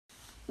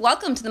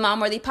Welcome to the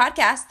Mom Worthy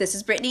Podcast. This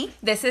is Brittany.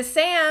 This is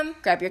Sam.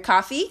 Grab your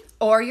coffee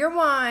Or your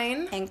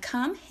wine. and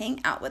come hang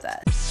out with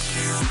us.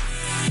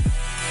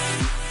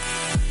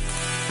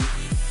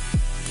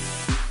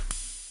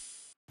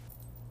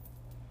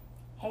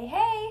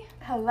 Hey.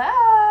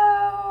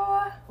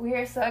 Hello. We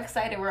are so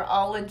excited. We're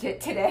all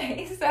legit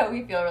today, so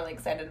we feel really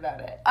excited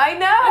about it. I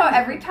know.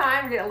 Every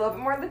time we get a little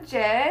bit more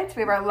legit.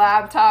 We have our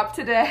laptop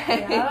today.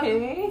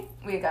 Yep.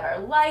 We got our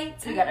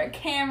lights, we got our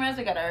cameras,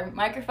 we got our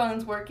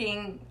microphones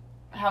working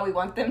how we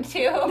want them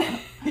to.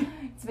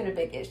 It's been a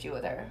big issue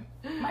with our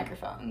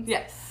microphones.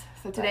 Yes.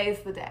 So today's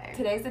the day.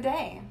 Today's the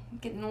day.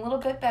 Getting a little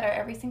bit better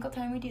every single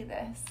time we do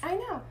this. I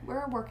know.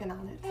 We're working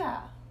on it. Yeah.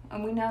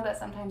 And we know that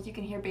sometimes you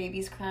can hear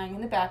babies crying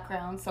in the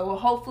background, so we'll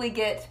hopefully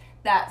get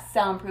that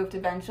soundproofed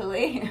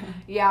eventually.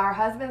 Yeah, our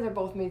husbands are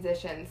both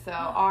musicians, so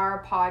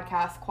our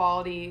podcast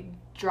quality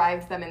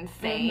drives them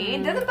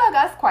insane. Mhm. Doesn't bug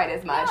us quite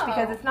as much No.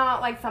 because it's not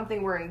like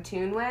something we're in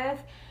tune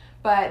with,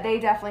 but they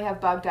definitely have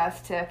bugged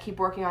us to keep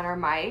working on our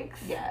mics.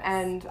 Yes.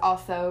 And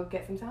also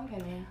get some sound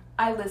coming.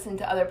 I listen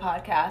to other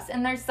podcasts,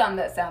 and there's some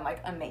that sound like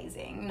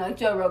amazing. You know, like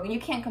Joe Rogan, you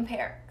can't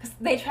compare, because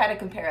they try to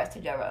compare us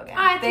to Joe Rogan.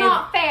 It's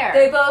not fair.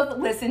 They both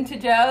listen to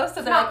Joe,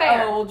 so they're not like,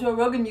 fair. oh, well, Joe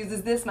Rogan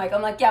uses this mic.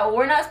 I'm like, yeah, well,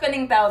 we're not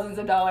spending thousands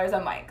of dollars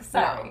on mics.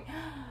 Sorry. No.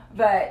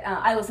 But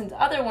I listen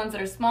to other ones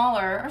that are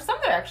smaller, or some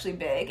that are actually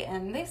big,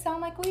 and they sound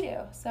like we do.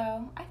 So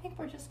I think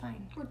we're just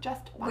fine. We're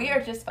just fine. We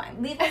are just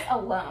fine. Leave us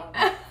alone.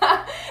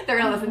 They're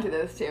gonna listen to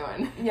this too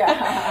and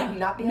Yeah.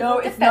 not be No,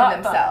 able to it's defend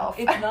not themselves.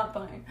 fine. It's not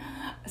fine.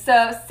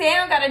 So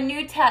Sam got a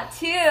new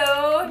tattoo.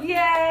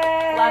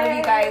 Yay! A lot of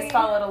you guys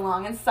followed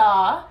along and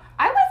saw.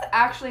 I was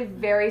actually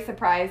very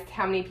surprised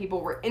how many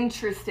people were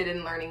interested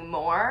in learning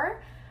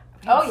more.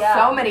 Oh yeah,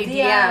 so many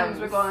DMs DMs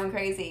were going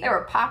crazy. They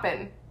were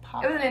popping.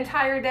 It was an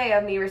entire day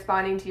of me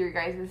responding to your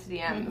guys'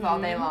 DMs all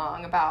day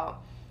long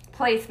about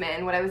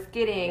placement, what I was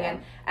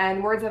getting,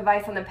 and words of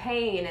advice on the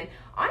pain. And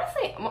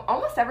honestly,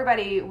 almost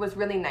everybody was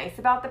really nice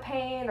about the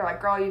pain. They're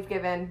like, girl, you've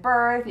given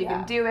birth. You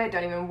can do it.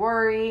 Don't even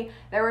worry.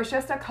 There was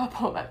just a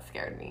couple that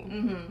scared me.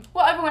 Mm-hmm.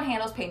 Well, everyone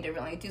handles pain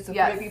differently, too. So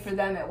maybe for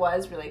them it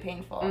was really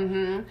painful.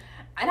 Mm-hmm.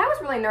 And I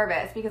was really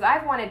nervous because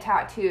I've wanted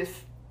tattoos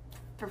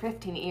for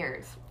 15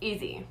 years.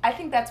 Easy. I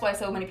think that's why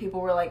so many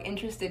people were like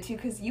interested too,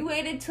 because you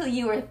waited till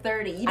you were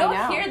 30. You don't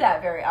know. hear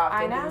that very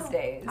often these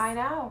days. I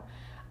know.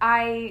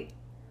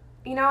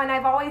 And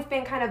I've always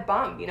been kind of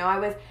bummed. You know,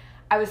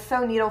 I was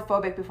so needle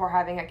phobic before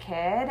having a kid,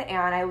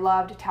 and I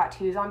loved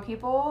tattoos on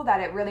people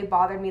that it really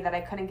bothered me that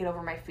I couldn't get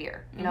over my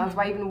fear. You know, that's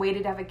why I even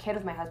waited to have a kid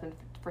with my husband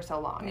for so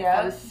long. Yeah.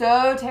 I was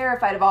so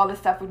terrified of all this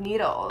stuff with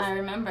needles. I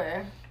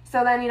remember.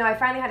 So then, I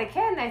finally had a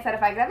kid, and I said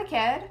if I could have a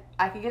kid,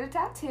 I could get a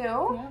tattoo.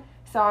 Yeah.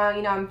 So,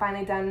 I'm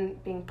finally done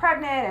being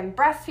pregnant and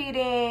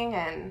breastfeeding,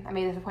 and I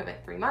made this appointment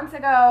 3 months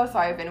ago, so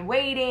I've been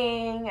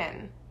waiting,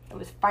 and it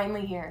was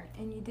finally here.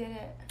 And you did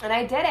it. And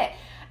I did it.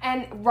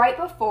 And right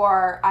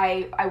before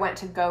I went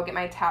to go get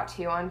my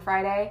tattoo on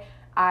Friday,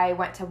 I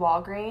went to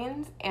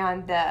Walgreens,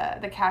 and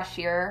the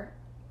cashier,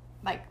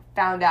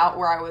 found out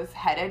where I was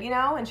headed,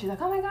 and she's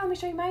like, oh my God, let me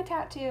show you my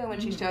tattoo.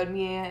 And she showed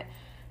me it.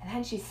 And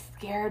then she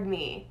scared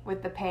me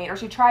with the pain, or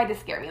she tried to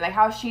scare me. Like,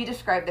 how she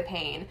described the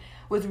pain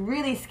was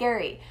really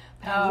scary.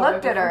 But I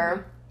looked at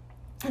her,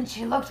 and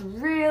she looked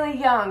really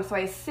young, so I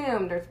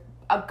assumed there's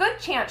a good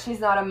chance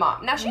she's not a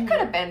mom. Now, she could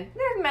have been.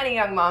 There's many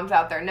young moms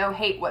out there, no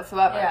hate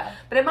whatsoever. Yeah.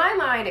 But in my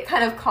mind, it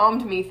kind of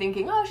calmed me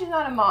thinking, oh, she's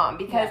not a mom,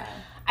 because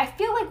I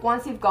feel like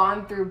once you've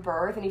gone through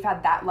birth and you've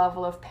had that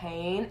level of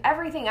pain,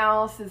 everything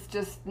else is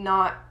just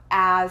not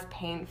as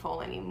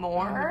painful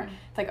anymore.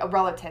 It's like a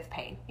relative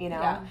pain,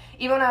 Yeah.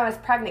 Even when I was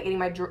pregnant, getting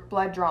my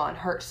blood drawn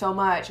hurt so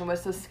much and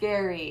was so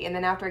scary. And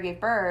then after I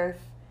gave birth,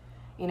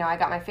 I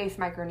got my face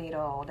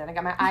microneedled and I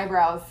got my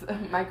eyebrows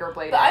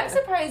microbladed. But I'm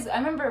surprised. I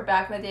remember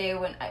back in the day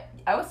when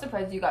I was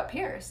surprised you got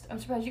pierced. I'm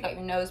surprised you got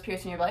your nose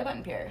pierced and your belly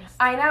button pierced.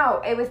 I know.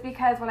 It was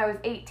because when I was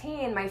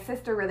 18, my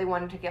sister really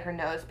wanted to get her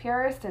nose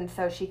pierced, and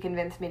so she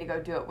convinced me to go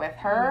do it with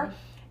her.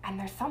 And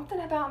there's something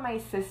about my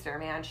sister,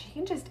 man. She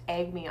can just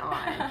egg me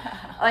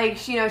on.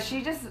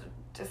 She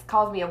just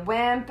calls me a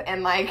wimp,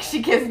 and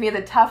she gives me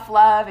the tough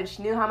love, and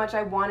she knew how much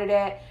I wanted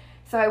it.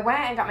 So I went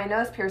and got my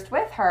nose pierced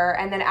with her,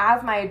 and then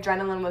as my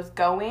adrenaline was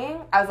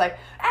going, I was like,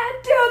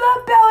 and do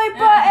the belly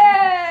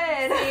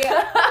button! See,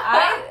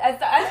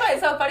 that's why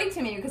it's so funny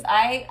to me, because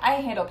I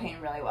handle pain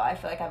really well. I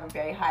feel like I have a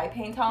very high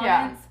pain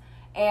tolerance.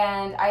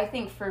 And I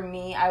think for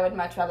me, I would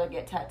much rather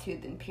get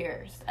tattooed than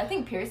pierced. I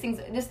think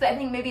piercings, I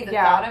think maybe the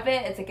thought of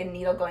it, it's like a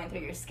needle going through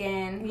your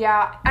skin.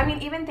 Yeah, I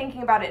mean, even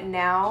thinking about it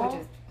now.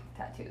 Which is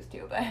tattoos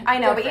too, but. I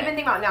know, but even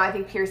thinking about it now, I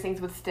think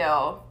piercings would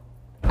still,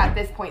 at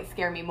this point,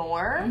 scare me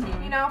more,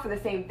 for the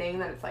same thing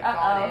that it's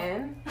gone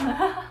in.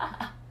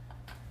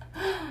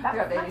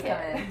 That's baby's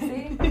coming.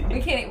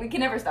 See? We can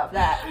never stop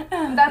that.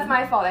 That's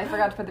my fault. I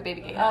forgot to put the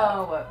baby gate up.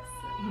 Oh, whoops.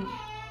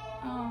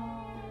 Oh.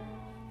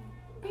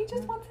 He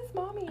just wants his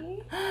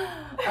mommy.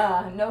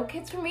 No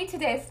kids for me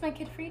today. This is my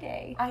kid-free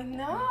day. I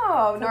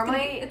know. So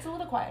normally, it's a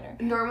little quieter.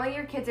 Normally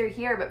your kids are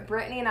here, but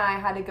Brittany and I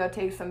had to go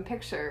take some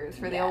pictures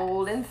for the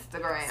old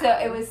Instagram.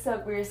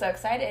 So we were so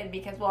excited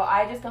because, well,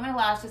 I just got my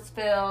lashes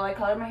filled. I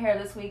colored my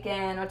hair this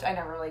weekend, which I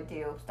never really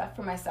do stuff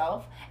for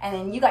myself. And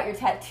then you got your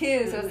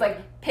tattoo, so it was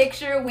like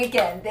picture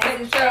weekend.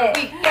 This is it.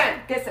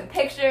 Weekend. Get some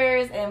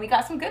pictures, and we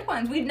got some good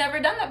ones. We'd never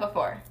done that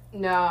before.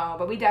 No,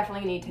 but we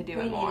definitely need to do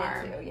it more.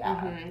 We needed to, yeah.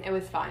 Mm-hmm. It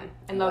was fun.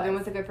 And Logan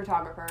was a good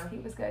photographer. He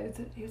was good.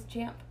 He was a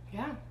champ.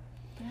 Yeah.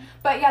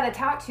 But yeah, the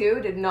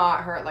tattoo did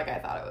not hurt like I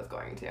thought it was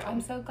going to. I'm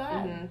so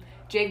glad. Mm-hmm.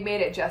 Jake made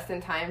it just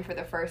in time for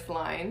the first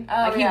line.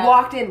 Oh, like he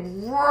walked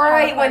in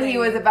right when he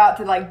was about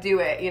to like do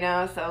it, you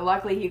know. So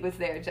luckily he was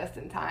there just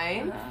in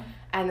time. Uh-huh.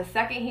 And the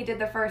second he did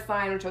the first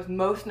line, which I was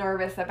most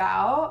nervous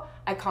about,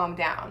 I calmed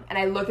down and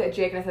I looked at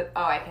Jake and I said,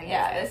 "Oh, I can do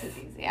this. This is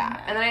easy."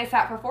 Yeah. And then I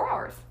sat for 4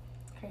 hours.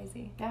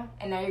 Crazy. Yeah.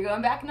 And now you're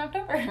going back in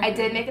October. I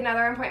did make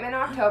another appointment in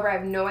October. I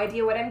have no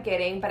idea what I'm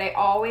getting, but I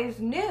always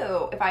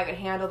knew if I could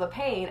handle the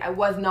pain, I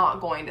was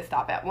not going to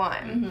stop at one.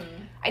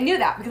 Mm-hmm. I knew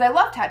that because I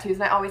love tattoos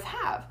and I always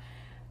have.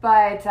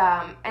 But,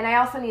 and I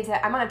also need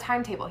to, I'm on a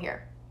timetable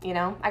here, you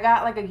know? I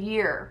got like a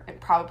year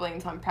probably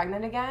until I'm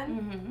pregnant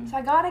again. Mm-hmm. So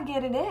I got to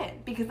get it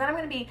in because then I'm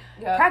going to be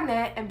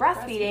pregnant and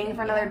breastfeeding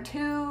for another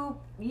 2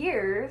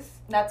 years.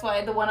 That's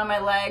why the one on my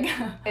leg,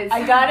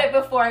 I got it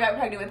before I got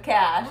pregnant with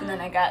Cash, and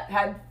then I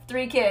had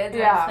 3 kids,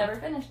 and I just never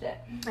finished it.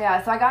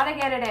 Yeah, so I got to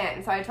get it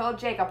in. So I told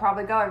Jake I'll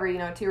probably go every,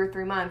 2 or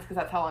 3 months because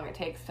that's how long it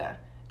takes to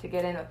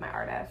get in with my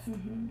artist.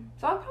 Mm-hmm.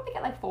 So I'll probably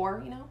get like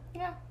 4,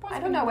 Yeah. I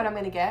don't know what I'm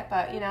going to get,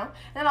 but, and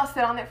then I'll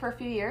sit on it for a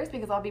few years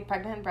because I'll be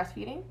pregnant and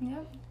breastfeeding.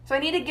 Yep. So I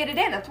need to get it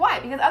in. That's why.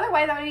 Because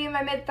otherwise I'm going to be in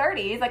my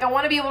mid-30s. Like, I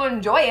want to be able to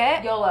enjoy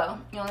it. YOLO.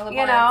 You only live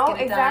once.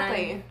 Get it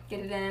done. Get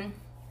it in.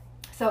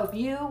 So if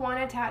you want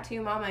a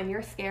tattoo, Mama, and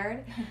you're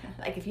scared,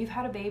 like if you've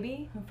had a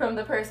baby. From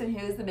the person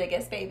who's the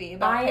biggest baby.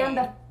 I am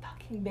the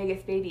fucking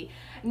biggest baby.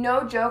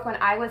 No joke, when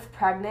I was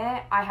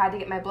pregnant, I had to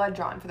get my blood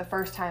drawn for the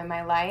first time in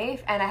my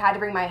life. And I had to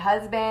bring my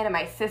husband and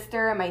my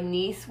sister and my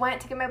niece went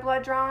to get my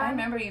blood drawn. I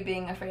remember you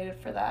being afraid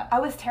for that. I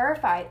was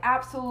terrified.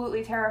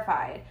 Absolutely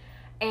terrified.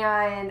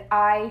 And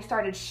I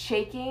started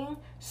shaking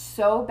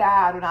so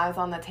bad when I was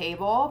on the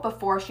table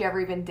before she ever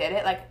even did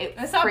it. Like, it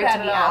freaked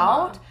me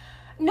out.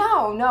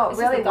 No, it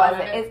really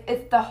wasn't.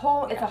 It's a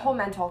whole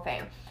mental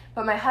thing.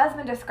 But my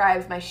husband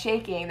describes my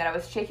shaking, that I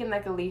was shaking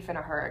like a leaf in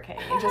a hurricane,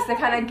 just to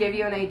kind of give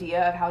you an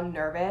idea of how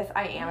nervous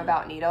I am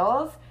about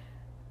needles.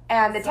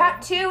 And the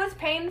tattoo is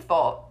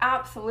painful,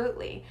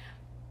 absolutely.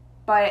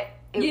 But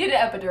you did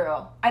an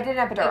epidural. I did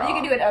an epidural. If you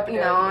can do an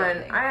epidural,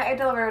 and I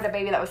delivered a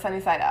baby that was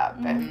sunny side up,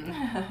 and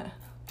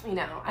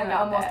I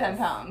got almost 10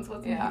 pounds.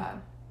 Yeah.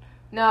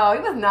 No, he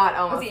was not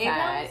almost was he 8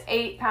 pounds?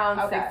 8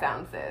 pounds, 6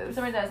 ounces. For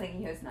some reason I was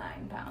thinking he was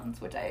 9 pounds,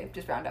 which I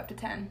just round up to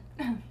 10.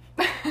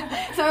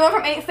 So we went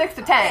from 8'6"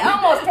 to 10.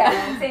 Almost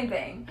 10, same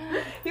thing.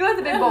 He was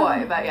a big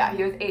boy, but yeah,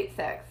 he was 8'6".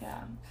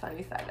 Yeah.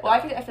 Sunny side up. Well,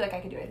 I feel like I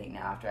could do anything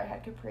now after I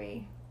had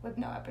Capri with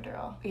no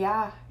epidural.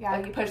 Yeah.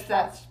 Like, you push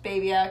that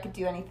baby out, I could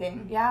do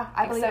anything. Yeah,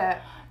 I believe it.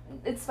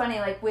 It's funny,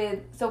 like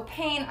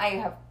pain,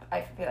 I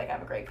feel like I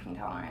have a great pain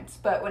tolerance,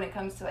 but when it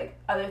comes to like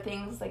other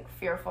things, like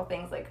fearful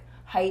things like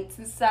heights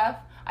and stuff,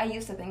 I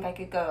used to think I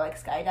could go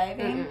like skydiving.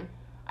 Mm-mm.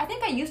 I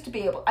think I used to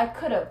be able, I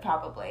could have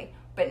probably,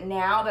 but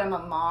now that I'm a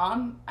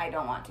mom, I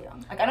don't want to.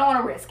 Like, I don't want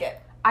to risk it.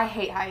 I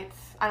hate heights.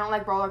 I don't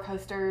like roller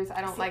coasters.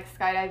 I don't like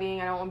skydiving.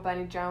 I don't want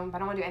bungee jump. I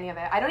don't want to do any of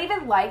it. I don't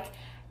even like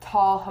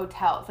tall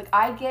hotels. Like,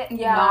 I get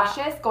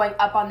nauseous going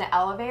up on the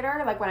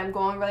elevator, like when I'm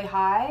going really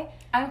high.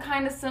 I'm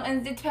kind of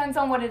and it depends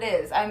on what it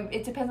is.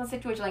 It depends on the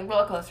situation. Like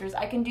roller coasters,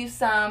 I can do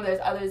some. There's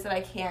others that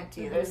I can't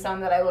do. Mm-hmm. There's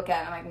some that I look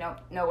at and I'm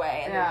like, no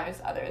way. And then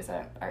there's others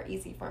that are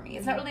easy for me.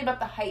 It's not really about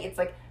the height. It's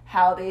like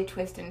how they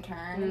twist and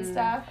turn and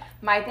stuff.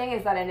 My thing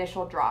is that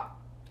initial drop.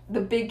 The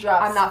big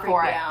drops. I'm not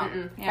for it.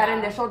 Yeah. That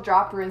initial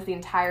drop ruins the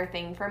entire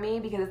thing for me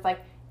because it's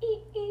like,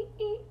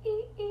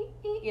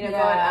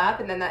 going up,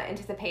 and then that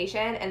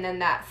anticipation, and then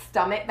that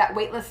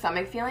weightless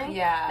stomach feeling.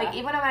 Yeah. Like,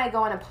 even when I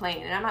go on a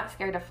plane, and I'm not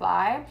scared to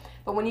fly,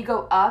 but when you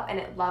go up and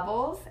it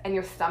levels and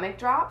your stomach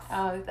drops,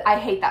 I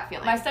hate that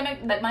feeling. My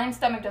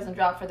stomach doesn't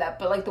drop for that,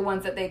 but like the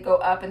ones that they go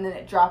up and then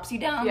it drops you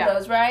down,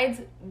 those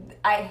rides,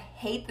 I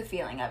hate the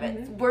feeling of it.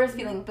 It's the worst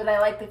feeling, but I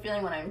like the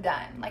feeling when I'm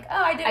done. Like,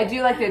 I did it. I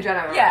do like the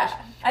adrenaline rush.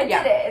 Yeah, I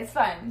did it. It's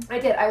fun. I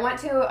did. I went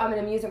to an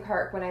amusement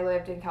park when I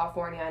lived in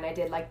California, and I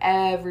did like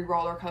every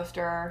roller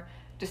coaster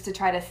just to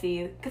try to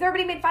see, because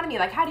everybody made fun of me,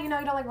 like, how do you know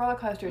you don't like roller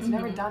coasters? You've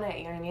never done it,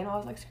 you know what I mean? I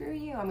was like, screw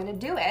you, I'm gonna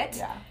do it.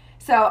 Yeah.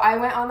 So I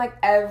went on like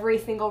every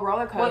single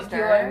roller coaster. What, do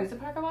you know what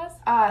amusement park it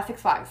was?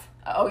 Six Flags.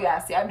 Oh yeah,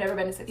 see, I've never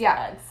been to Six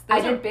Flags.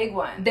 Those are big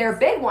ones. They're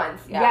big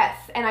ones, yes.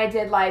 And I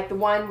did like the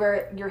one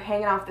where you're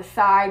hanging off the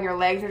side and your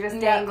legs are just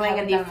dangling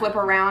and you flip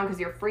around because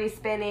you're free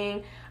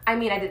spinning. I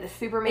mean, I did the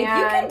Superman. If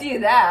you can do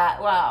that,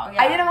 wow.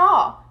 Yeah. I did them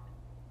all.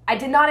 I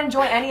did not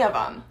enjoy any of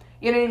them.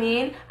 You know what I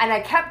mean? And I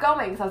kept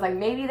going because I was like,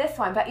 maybe this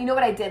one. But you know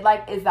what I did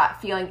like is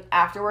that feeling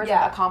afterwards of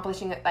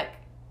accomplishing it, like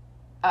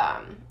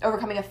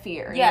overcoming a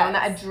fear. You know, and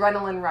that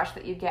adrenaline rush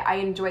that you get. I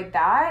enjoyed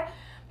that.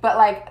 But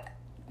like,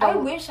 I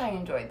wish I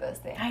enjoyed those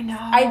things. I know.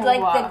 I'd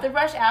like the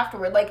rush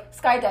afterward, like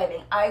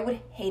skydiving. I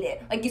would hate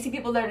it. Like you see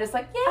people that are just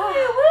like, yeah,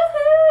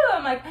 woohoo!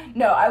 I'm like,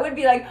 no, I would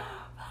be like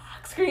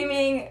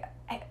screaming.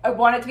 I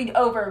want it to be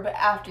over, but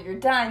after you're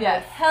done, you're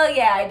like, hell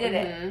yeah, I did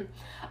it.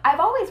 I've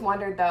always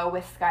wondered though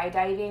with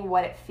skydiving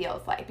what it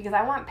feels like because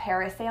I went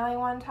parasailing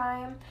one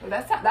time. Well,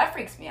 that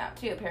freaks me out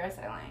too,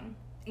 parasailing.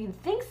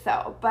 You'd think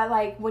so, but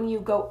like when you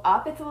go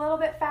up, it's a little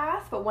bit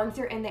fast. But once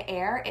you're in the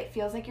air, it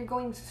feels like you're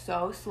going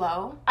so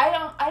slow. I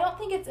don't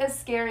think it's as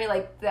scary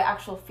like the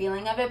actual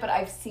feeling of it. But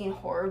I've seen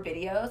horror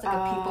videos like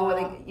of people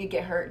where you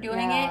get hurt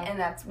doing it, and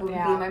that's what would be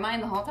in my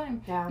mind the whole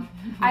time. Yeah,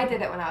 I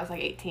did it when I was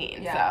like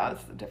 18, so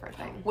it's a different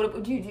thing. What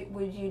would you do?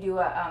 Would you do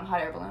a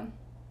hot air balloon?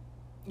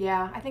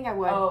 Yeah, I think I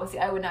would. Oh, see,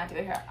 I would not do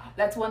it here.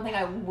 That's one thing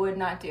I would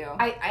not do.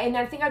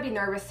 I think I'd be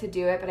nervous to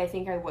do it, but I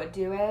think I would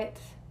do it.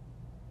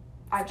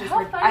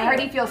 I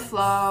already feel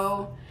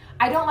slow.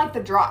 I don't like the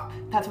drop.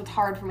 That's what's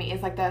hard for me.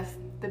 Is like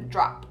the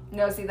drop.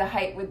 No, see the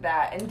height with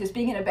that and just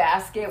being in a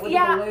basket with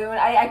a balloon.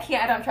 I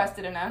can't. I don't trust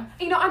it enough.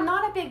 You know, I'm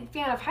not a big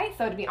fan of heights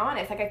though, to be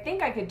honest. Like I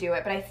think I could do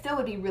it, but I still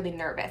would be really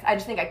nervous. I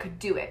just think I could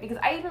do it because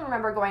I even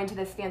remember going to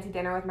this fancy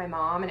dinner with my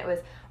mom, and it was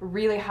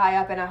really high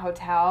up in a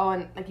hotel,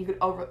 and like you could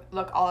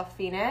overlook all of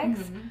Phoenix.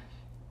 Mm-hmm.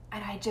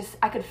 And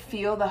I could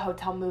feel the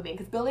hotel moving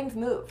because buildings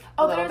move.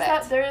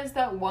 There is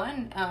that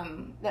one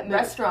that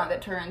restaurant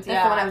that turns.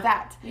 That's the one I was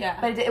at.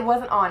 Yeah, but it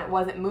wasn't on. It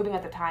wasn't moving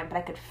at the time. But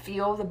I could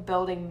feel the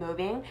building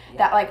moving. Yeah.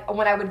 That like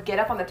when I would get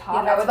up on the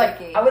top, I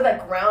would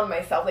like ground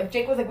myself. Like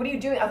Jake was like, "What are you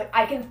doing?" I was like,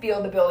 "I can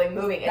feel the building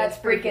moving." And it's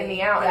freaking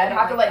me out. Yeah, and I'd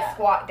have to like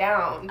squat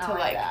down to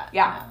like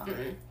yeah. No.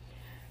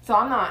 So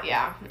I'm not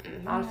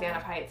not a fan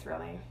of heights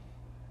really.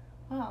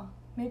 Well,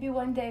 maybe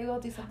one day we'll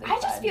do something. I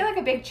just feel like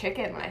a big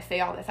chicken when I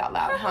say all this out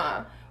loud,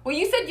 huh? Well,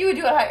 you said you would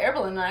do a hot air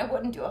balloon, and I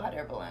wouldn't do a hot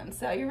air balloon,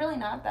 so you're really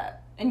not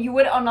that. And you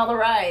would on all the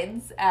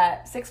rides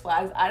at Six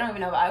Flags. I don't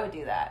even know if I would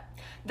do that.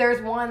 There's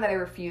one that I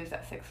refused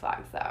at Six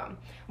Flags, though.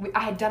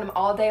 I had done them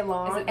all day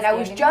long, and I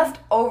was just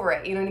over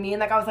it, you know what I mean?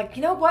 Like, I was like,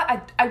 you know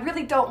what? I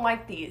really don't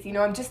like these. You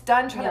know, I'm just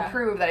done trying to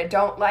prove that I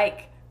don't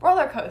like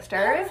roller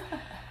coasters.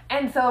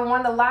 And so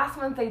one of the last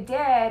ones they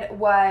did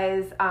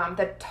was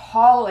the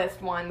tallest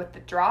one with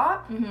the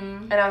drop,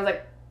 and I was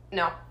like,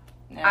 no.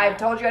 Yeah. I've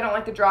told you I don't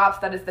like the drops.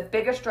 That is the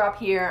biggest drop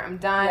here. I'm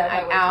done.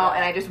 I'm out.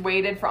 And I just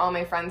waited for all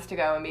my friends to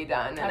go and be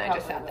done. And I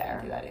just sat there.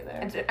 Do that either.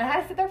 And I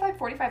had to sit there for like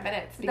 45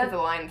 minutes because of the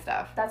line and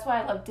stuff. That's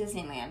why I love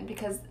Disneyland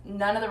because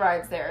none of the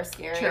rides there are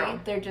scary. True.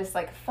 They're just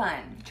like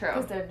fun. True.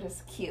 Because they're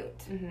just cute.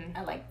 Mm-hmm.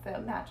 I like the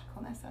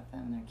magicalness of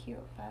them. They're cute.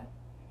 But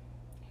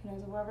who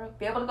knows if we'll ever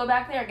be able to go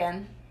back there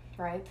again.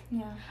 Right?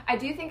 Yeah. I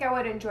do think I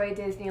would enjoy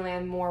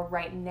Disneyland more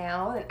right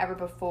now than ever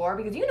before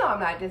because you know I'm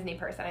not a Disney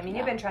person. I mean,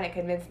 you've been trying to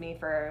convince me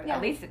for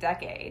at least a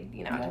decade,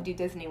 you know, to do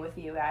Disney with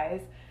you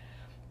guys.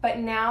 But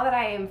now that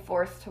I am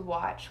forced to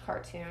watch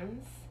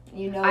cartoons,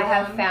 I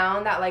have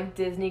found that like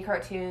Disney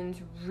cartoons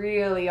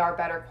really are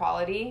better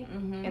quality.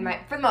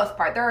 Mm-hmm. For the most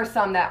part, there are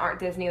some that aren't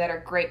Disney that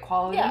are great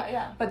quality.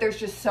 Yeah. But there's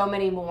just so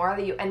many more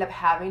that you end up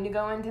having to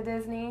go into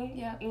Disney.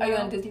 Yeah. Are you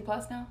on Disney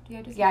Plus now? Do you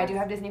have Disney Plus? I do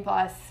have Disney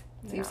Plus.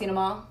 So you've seen them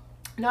all?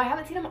 No, I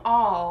haven't seen them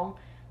all,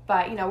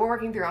 but, you know, we're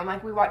working through them.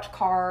 Like, we watch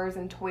Cars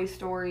and Toy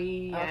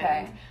Story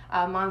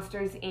and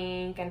Monsters,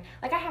 Inc. And,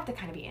 like, I have to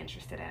kind of be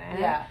interested in it.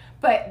 Yeah.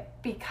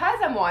 But because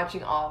I'm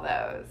watching all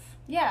those...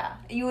 Yeah,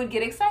 you would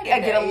get excited. I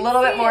get a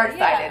little bit more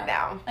excited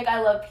now. Like, I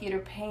love Peter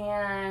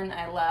Pan.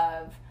 I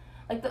love,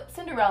 like, the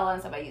Cinderella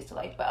and stuff I used to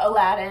like. But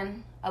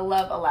Aladdin. I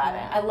love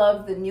Aladdin. I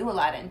love the new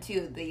Aladdin,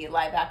 too, the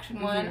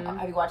live-action one.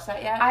 Have you watched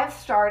that yet? I've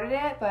started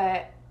it,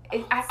 but...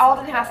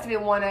 Alden has to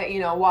want to, you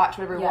know, watch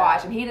whatever we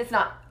watch, and he is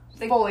not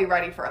fully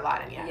ready for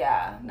Aladdin yet.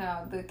 Yeah,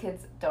 no, the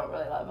kids don't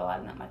really love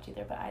Aladdin that much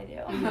either, but I do.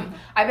 Mm-hmm.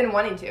 I've been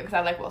wanting to because I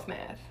like Will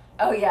Smith.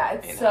 Oh yeah,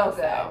 it's so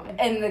good.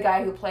 And the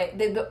guy who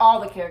played,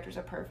 all the characters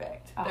are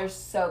perfect. They're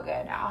so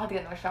good. Yeah, I'll have to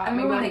get another shot.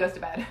 Maybe when he goes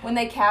to bed. When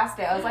they cast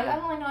it, I was like, I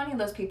don't really know any of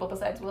those people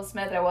besides Will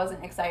Smith. I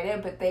wasn't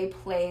excited, but they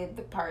played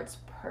the parts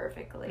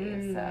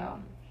perfectly. So.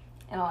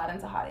 And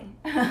Aladdin's a hottie.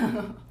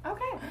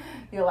 Okay.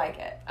 You'll like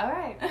it. All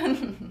right.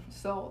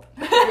 Sold.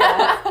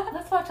 Yeah.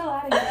 Let's watch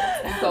Aladdin.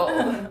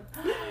 Sold.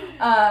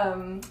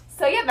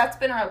 So yeah, that's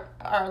been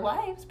our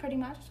lives pretty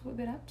much. That's what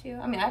we've been up to.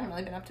 I mean, I haven't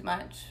really been up to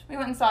much. We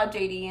went and saw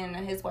JD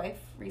and his wife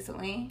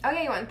recently. Oh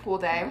yeah, you went on pool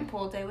day.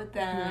 Pool day with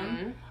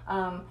them.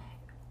 Mm-hmm.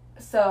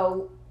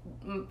 So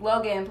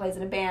Logan plays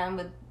in a band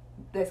with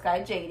this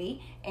guy JD,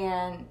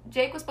 and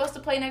Jake was supposed to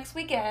play next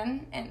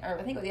weekend, or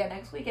I think it was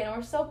next weekend. And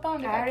we're so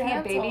bummed. I already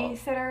have a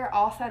babysitter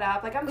all set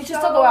up. Like we should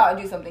still go out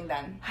and do something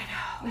then.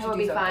 I know that would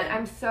be fun.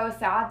 I'm so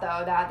sad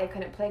though that they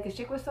couldn't play because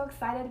Jake was so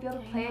excited to be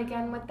able to play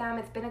again with them.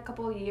 It's been a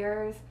couple of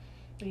years.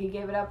 He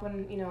gave it up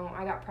when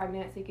I got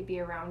pregnant so he could be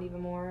around even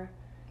more,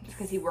 just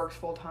because he works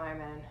full time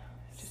and.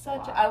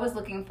 I was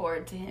looking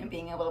forward to him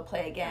being able to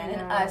play again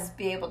and us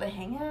be able to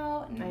hang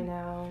out. I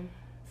know.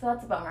 So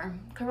that's a bummer.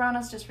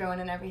 Corona's just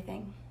ruining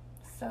everything.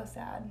 So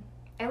sad.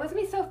 It was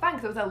me so fun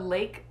because it was a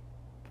lake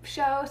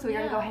show, so we're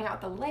gonna go hang out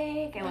at the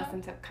lake and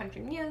listen to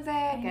country music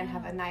and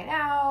have a night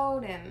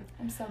out. And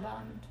I'm so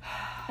bummed.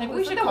 Like,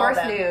 we should call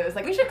them. News.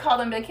 Like, we should call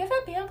them and be like, you have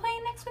that band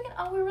playing next weekend?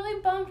 Oh, we're really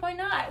bummed. Why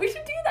not? We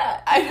should do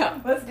that. I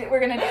know. We're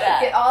gonna do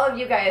that. Get all of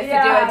you guys to do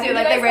it too.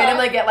 Like, they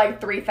randomly get like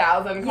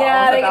 3,000 calls they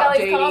about get all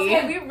these calls. JD.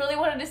 Hey, we really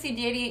wanted to see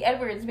JD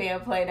Edwards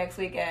band play next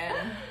weekend.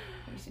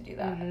 We should do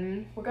that.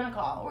 Mm-hmm. We're gonna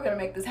call. We're gonna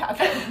make this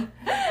happen.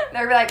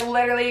 They're like,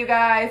 literally, you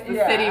guys, the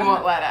city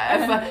won't let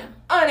us.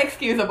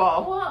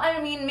 Unexcusable. Well, I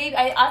mean, maybe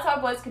I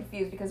was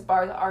confused because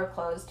bars are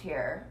closed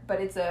here, but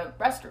it's a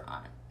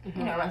restaurant.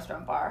 You know,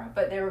 restaurant bar,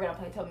 but they were gonna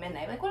play till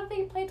midnight. Like, what if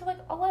they played till like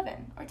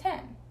 11 or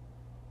 10?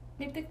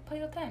 Maybe they could play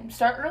till 10.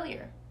 Start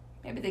earlier.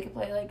 Maybe they could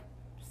play like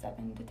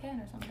 7 to 10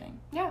 or something.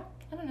 Yeah.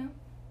 I don't know.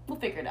 We'll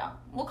figure it out.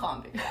 We'll call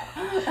and figure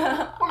it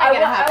out.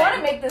 I want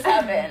to make this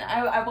happen.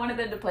 I wanted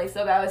them to play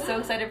so bad. I was so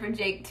excited for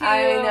Jake too.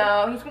 I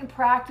know. He's been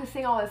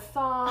practicing all his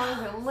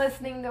songs and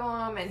listening to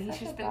them, and he's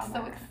just been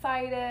so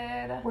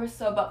excited. We're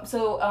so bummed.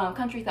 So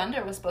Country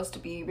Thunder was supposed to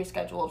be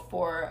rescheduled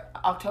for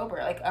October.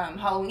 Like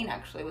Halloween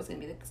actually was going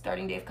to be the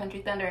starting day of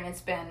Country Thunder, and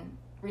it's been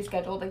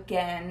rescheduled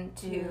again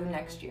to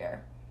next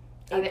year.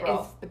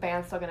 April. Is the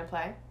band still going to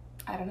play?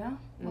 I don't know.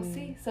 We'll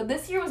see. So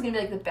this year was going to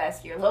be like the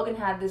best year. Logan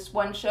had this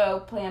one show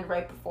planned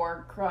right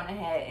before Corona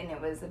hit, and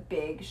it was a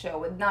big show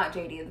with not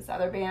JD, this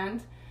other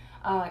band,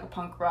 like a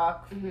punk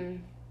rock. Mm-hmm.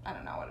 I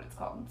don't know what it's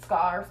called.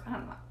 Ska. I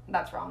don't know.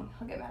 That's wrong.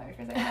 He'll get mad at me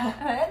for saying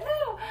that.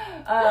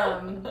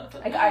 No.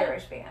 Like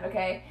Irish band,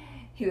 okay?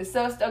 He was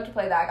so stoked to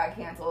play that. Got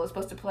canceled. He was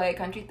supposed to play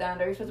Country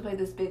Thunder. He was supposed to play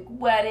this big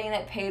wedding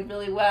that paid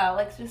really well.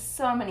 Like, just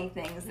so many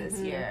things this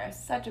year.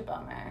 Such a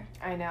bummer.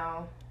 I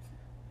know.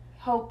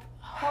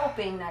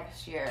 Hoping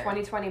next year.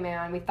 2020,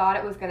 man. We thought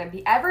it was going to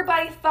be...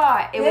 Everybody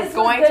thought it was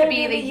going to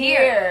be the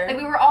year. Like,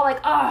 we were all like,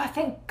 oh,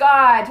 thank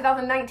God,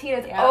 2019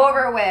 is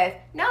over with.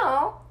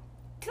 No.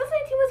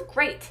 2019 was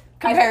great,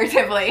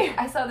 comparatively.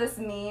 I saw this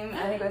meme,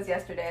 I think it was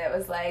yesterday. It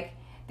was like,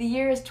 the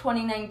year is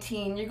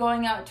 2019. You're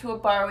going out to a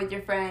bar with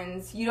your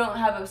friends. You don't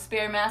have a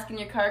spare mask in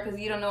your car because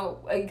you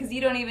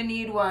don't even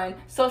need one.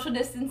 Social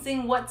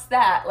distancing, what's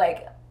that?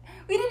 Like...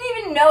 We didn't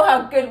even know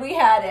how good we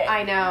had it.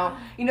 I know.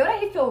 You know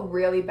what I feel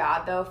really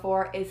bad, though,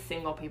 for is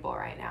single people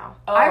right now.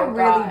 Oh, I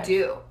really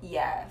do.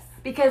 Yes.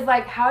 Because,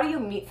 like, how do you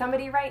meet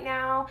somebody right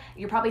now?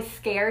 You're probably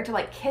scared to,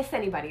 like, kiss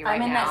anybody right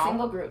now. I'm in that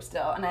single group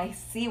still, and I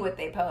see what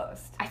they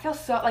post. I feel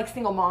so, like,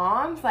 single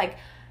moms, like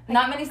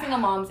not many single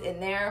moms in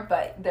there,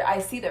 but I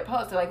see their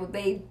posts. They're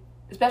like,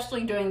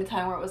 especially during the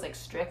time where it was, like,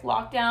 strict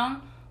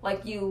lockdown,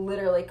 like, you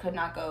literally could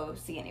not go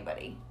see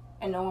anybody,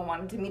 and no one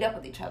wanted to meet up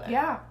with each other.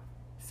 Yeah.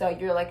 So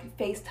you're like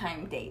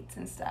FaceTime dates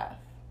and stuff.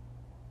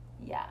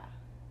 Yeah.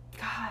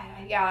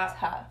 God, yeah.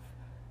 Tough.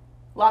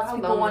 Lots of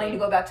people wanting to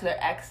go back to their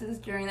exes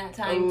during that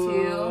time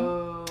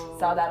too.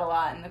 Saw that a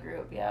lot in the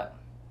group, yep.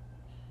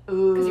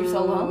 Because you're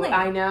so lonely.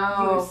 I know.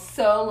 You're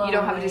so lonely. You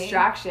don't have a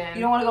distraction.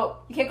 You don't want to go,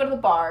 you can't go to the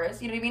bars,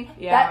 you know what I mean?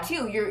 Yeah. That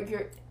too,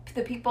 you're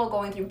the people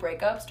going through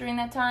breakups during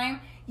that time,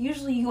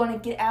 usually you want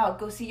to get out,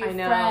 go see your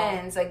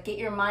friends, like get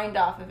your mind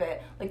off of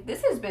it. Like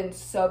this has been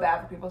so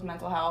bad for people's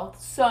mental health,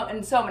 so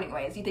in so many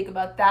ways. You think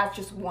about that's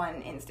just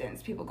one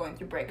instance, people going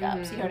through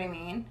breakups, you know what I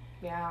mean?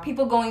 Yeah.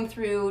 People going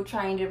through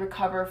trying to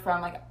recover from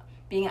like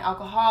being an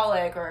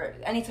alcoholic or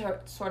any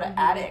sort of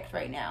addict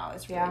right now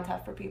is really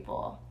tough for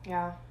people.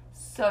 Yeah.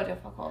 So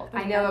difficult.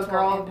 I know a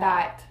girl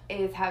that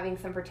is having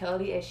some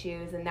fertility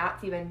issues, and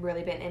that's even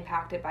really been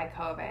impacted by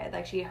COVID.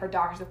 Like her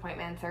doctor's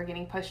appointments are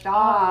getting pushed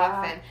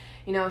off, and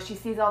you know she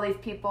sees all these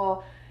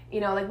people.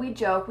 You know, like we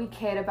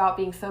kid about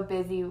being so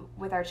busy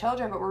with our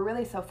children, but we're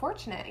really so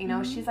fortunate. You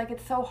know, she's like,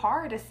 it's so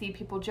hard to see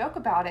people joke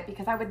about it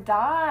because I would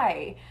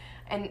die.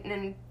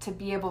 And to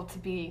be able to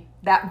be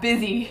that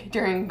busy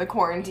during the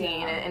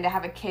quarantine and to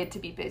have a kid to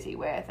be busy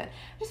with. And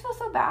I just feel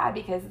so bad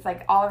because it's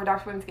like all of her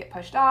doctor's appointments get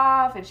pushed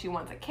off and she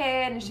wants a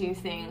kid and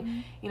she's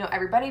seeing, you know,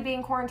 everybody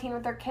being quarantined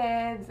with their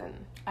kids.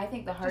 And I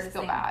think the hardest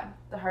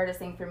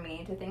thing for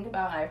me to think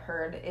about, and I've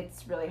heard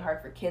it's really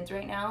hard for kids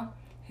right now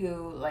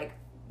who like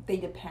they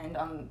depend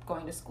on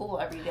going to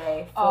school every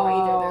day for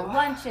either their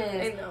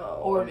lunches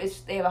or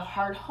they have a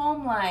hard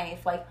home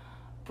life, like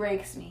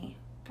breaks me.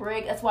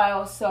 That's why I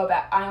was so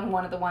bad. I'm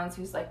one of the ones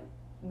who's like,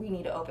 we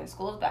need to open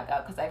schools back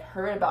up because I've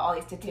heard about all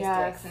these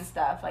statistics and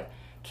stuff. Like,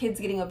 kids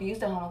getting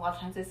abused at home, a lot of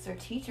times it's their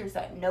teachers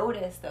that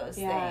notice those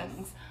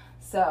things.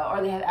 So,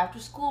 or they have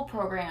after-school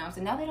programs,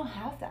 and now they don't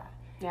have that.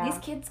 Yeah. These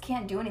kids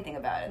can't do anything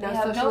about it. They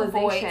have no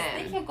voice.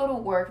 They can't go to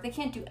work. They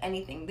can't do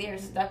anything. They are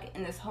stuck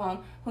in this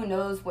home. Who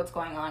knows what's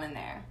going on in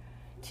there,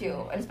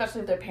 too. And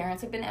especially if their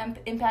parents have been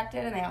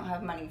impacted and they don't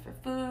have money for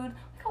food.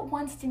 They got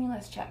one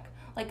stimulus check.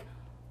 Like,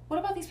 what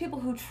about these people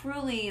who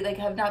truly like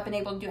have not been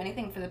able to do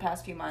anything for the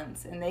past few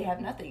months and they have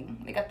nothing?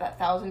 They got that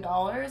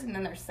 $1,000 and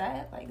then they're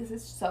set. Like, this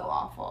is so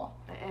awful.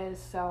 It is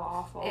so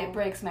awful. It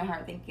breaks my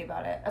heart thinking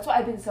about it. That's why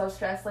I've been so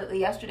stressed lately.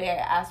 Yesterday I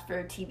asked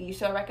for TV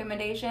show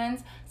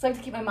recommendations. It's like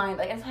to keep my mind,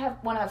 like I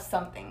just want to have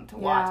something to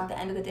watch at the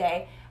end of the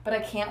day. But I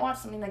can't watch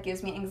something that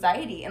gives me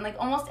anxiety. And like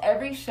almost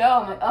every show,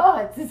 I'm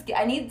like,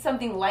 I need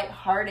something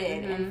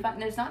lighthearted and fun.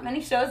 There's not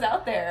many shows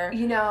out there.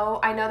 You know,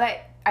 I know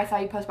that I saw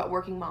you post about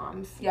Working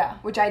Moms. Yeah.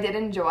 Which I did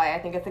enjoy. I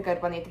think it's a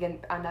good one. You have to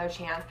get another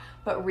chance.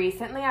 But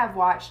recently I've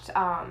watched,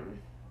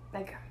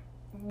 like,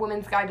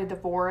 Women's Guide to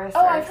Divorce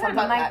or I've heard something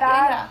about like that.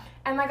 that. Yeah.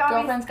 And, like,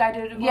 Girlfriend's Guide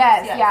to Divorce.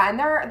 Yes, yeah. And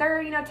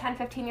they're 10,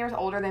 15 years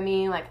older than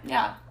me. Like,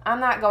 yeah. I'm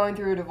not going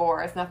through a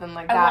divorce, nothing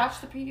like that. I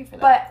watched the preview for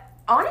that. But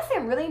honestly,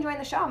 I'm really enjoying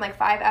the show. I'm like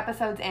 5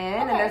 episodes in,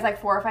 and Okay. there's like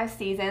 4 or 5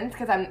 seasons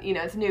because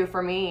it's new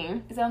for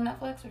me. Is it on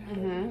Netflix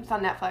or? It's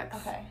on Netflix.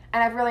 Okay.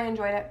 And I've really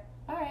enjoyed it.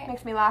 All right.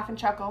 Makes me laugh and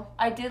chuckle.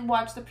 I did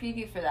watch the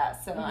preview for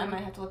that, so I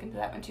might have to look into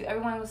that one too.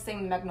 Everyone was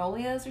saying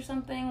Magnolias or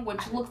something,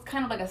 which looks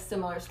kind of like a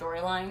similar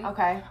storyline.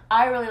 Okay.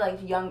 I really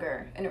liked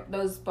Younger, and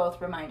those both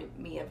reminded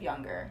me of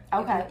Younger.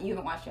 Okay. You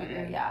haven't watched Younger?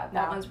 Mm-mm. Yeah,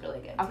 that No. one's really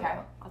good Okay. too.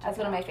 I'll check That's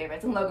it one of out. my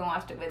favorites, and Logan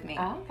watched it with me.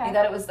 Oh, okay. He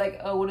thought it was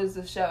like, oh, what is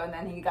this show? And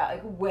then he got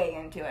like way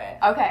into it.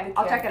 Okay, The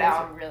I'll check it characters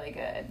out. are really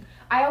good.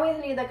 I always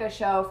need like a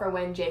show for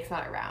when Jake's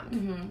not around.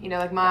 Mhm. You know,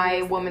 like That my is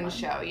a good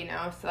woman's one. show, you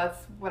know? So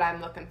that's what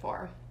I'm looking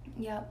for.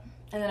 Yep.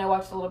 And then I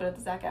watched a little bit of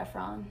the Zac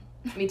Efron.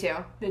 Me too.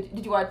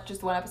 Did you watch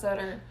just one episode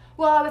or?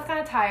 Well, I was kind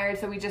of tired,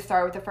 so we just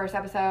started with the first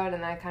episode, and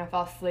then I kind of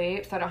fell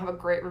asleep, so I don't have a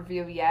great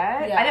review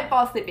yet. Yeah. I didn't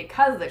fall asleep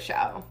because of the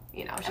show.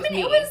 You know, it's just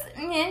me. It was.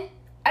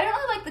 I don't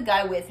really like the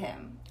guy with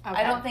him. Okay.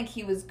 I don't think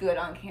he was good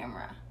on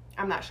camera.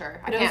 I'm not sure.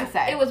 I But can't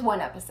say. It was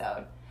one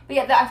episode. But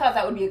yeah, I thought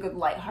that would be a good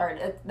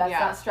lighthearted. That's Yeah.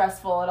 not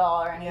stressful at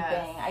all or anything.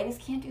 Yes. I just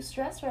can't do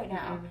stress right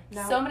now.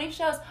 No. So many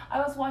shows. I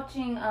was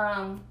watching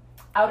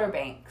Outer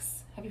Banks.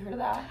 Have you heard of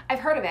that? I've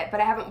heard of it, but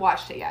I haven't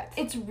watched it yet.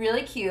 It's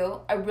really cute.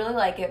 I really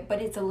like it,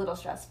 but it's a little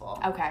stressful.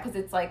 Okay. Because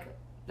it's like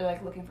they're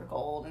like looking for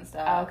gold and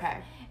stuff. Okay.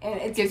 And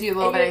it Gives you a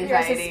little bit of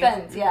anxiety.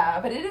 Suspense, yeah,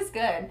 but it is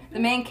good. The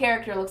main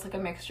character looks like a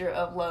mixture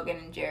of Logan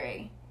and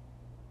Jerry.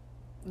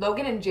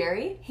 Logan and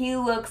Jerry? He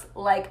looks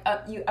like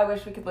I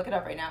wish we could look it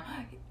up right now.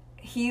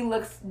 He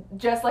looks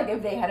just like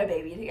if they had a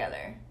baby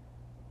together.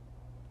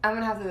 I'm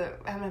gonna have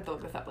to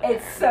look this up later.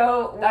 It's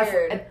so That's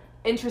weird. an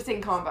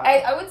interesting combo.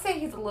 I would say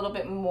he's a little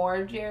bit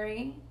more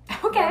Jerry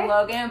Okay. than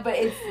Logan, but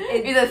it's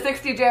He's a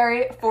 60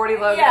 Jerry, 40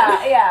 Logan.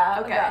 yeah.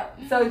 Okay. Yeah.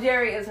 So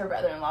Jerry is her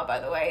brother-in-law, by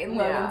the way, and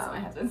Logan's my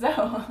husband.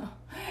 So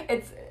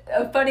it's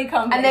a funny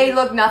combo. And they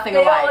look nothing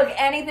They alike. don't look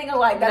anything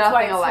alike. That's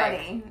why Nothing it's alike.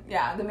 funny.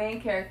 Yeah, the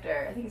main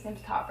character. I think his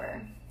name's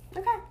Topper.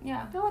 Okay.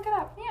 Yeah. I'll look it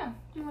up. Yeah.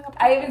 I'll look up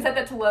I even said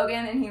that to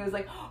Logan, and he was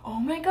like, "Oh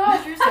my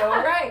gosh, you're so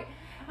right."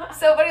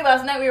 So funny.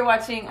 Last night we were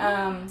watching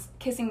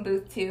Kissing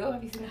Booth 2.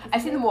 Have you seen it?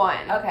 I've seen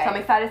 1. Okay. So I'm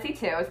excited to see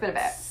 2. It's been a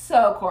bit.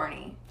 So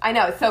corny. I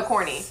know, it's so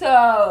corny.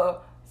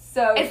 So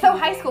It's so cheesy.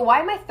 high school. Why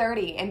am I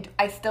 30 and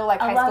I still like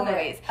I high school love it.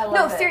 movies? I love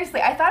No, it.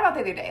 seriously, I thought about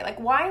the other day. Like,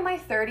 why am I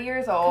 30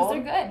 years old?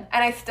 Because they're good.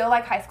 And I still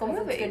like high school 'Cause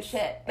movies. it's good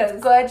shit. It's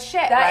That's- good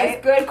shit, That right?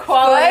 is good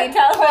quality Good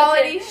television.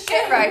 quality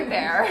shit right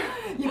there.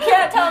 You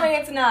can't tell me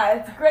it's not.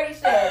 It's great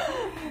shit.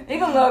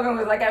 Even Logan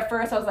was like, at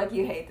first I was like,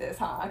 you hate this,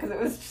 huh? Because it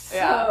was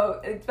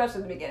so,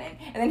 especially at the beginning.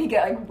 And then he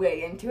got like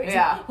way into it. He's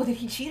Yeah. like, well, did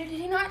he cheat or did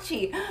he not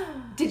cheat?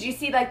 Did you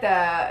see like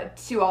the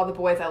To All the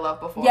Boys I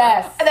Loved Before?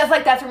 Yes. And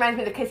that reminds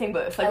me of the Kissing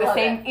Booth. Like I the love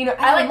same, it. you know,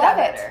 I like love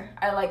that it. better.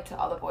 I liked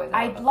All the Boys.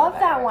 I Before love that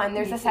better. one.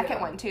 There's Me a too.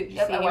 second one too. Did you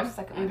Yep, see I it? watched the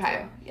second one Okay.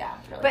 too. Yeah,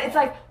 it's really But good. it's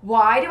like,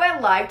 why do I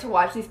like to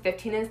watch these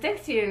 15 and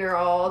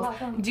 16-year-olds Love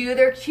them. do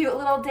their cute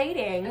little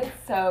dating? It's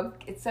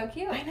so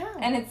cute. I know.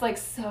 And it's like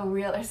so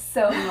real. They're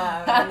so in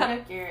love.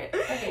 And you're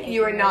like an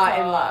You are not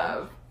in 18-year-old.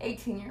 love.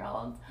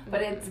 18-year-olds.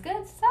 But it's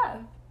good stuff.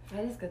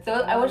 That is good. So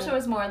I wish there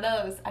was more of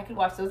those. I could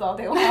watch those all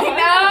day long. I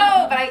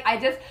know, but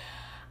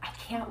I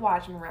can't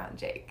watch him around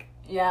Jake.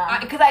 Yeah.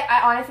 Because I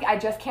honestly, I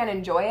just can't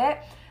enjoy it.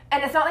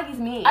 And it's not like he's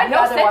mean. I'd He'll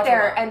rather sit watch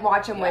there him and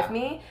watch him Yeah. with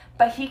me,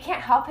 but he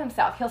can't help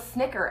himself. He'll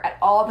snicker at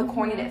all the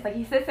corniness. Like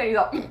he sits there, he's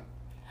like,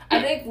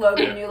 I think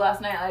Logan knew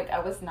last night, like, I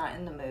was not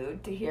in the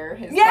mood to hear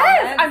his yes,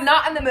 comments. I'm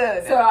not in the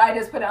mood. So I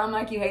just put it on,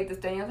 like, you hate this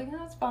day. I was like,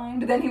 no, it's fine.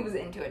 But then he was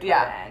into it toward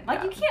Yeah. the end. Like,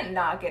 Yeah. you can't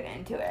not get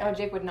into it. Oh,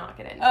 Jake would not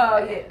get into Oh,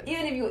 it. yeah.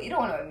 Even if you don't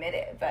want to admit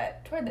it,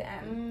 but toward the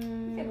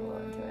end, get a little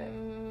into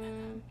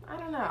it. I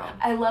don't know.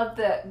 I love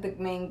the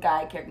main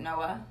guy character,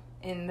 Noah,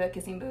 in the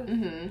Kissing Booth.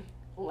 Mm-hmm.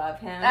 Love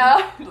him.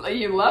 Oh,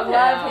 you love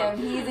Love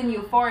him. He's in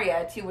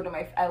Euphoria too.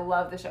 I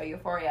love the show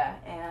Euphoria,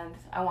 and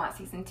I want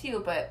season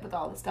 2. But with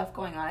all the stuff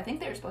going on, I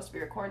think they're supposed to be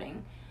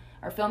recording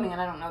or filming,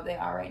 and I don't know if they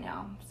are right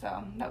now.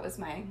 So that was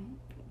my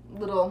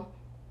little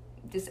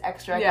just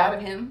extra I got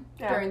of him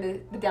during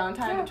the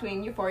downtime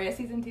between Euphoria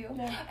season 2.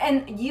 Yeah.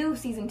 And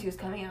season 2 is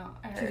coming out.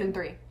 I heard. Season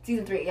 3.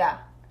 Season 3. Yeah.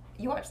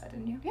 You watched that,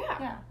 didn't you? Yeah.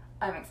 Yeah.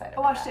 I'm excited. I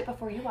watched it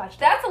before you watched it.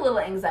 That's a little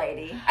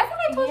anxiety. I thought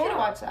I told you to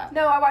watch that.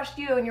 No, I watched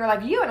you, and you were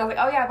like, you, and I was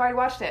like, oh yeah, I've already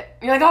watched it.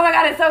 And you're like, oh my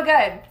god, it's so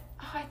good.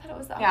 Oh, I thought it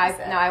was the Yeah,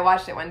 opposite. I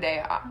watched it one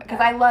day because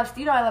I love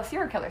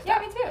serial killer Yeah,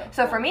 stuff. me too.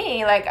 So for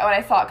me, like when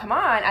I saw it come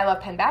on, I love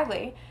Penn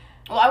Badgley.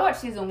 Well, I watched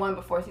season 1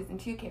 before season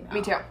 2 came out.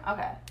 Me too.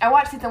 Okay. I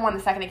watched season 1 the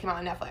second it came out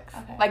on Netflix.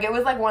 Okay. Like it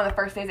was like one of the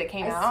first days it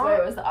came out. I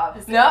swear it was the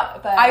opposite. No,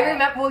 but I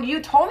remember. Well, you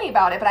told me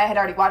about it, but I had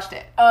already watched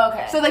it. Oh,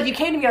 okay. So like you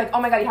came to me like,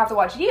 oh my god, you have to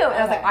watch You, and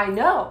I was like, I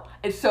know,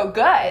 it's so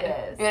good.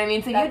 It is. You know what I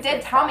mean? So That's you did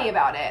good tell stuff. me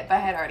about it, but I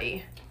had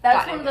already.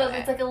 that's gotten one of into those. it.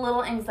 It's like a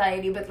little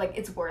anxiety, but like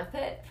it's worth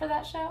it for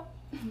that show.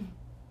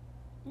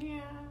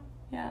 Yeah.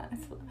 Yeah,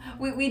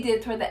 we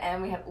did toward the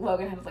end.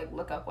 Logan had to like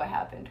look up what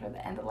happened toward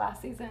the end of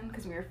last season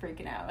because we were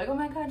freaking out. Like, oh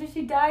my god, did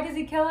she die? Does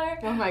he kill her?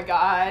 Oh my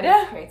god,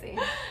 it's crazy.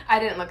 I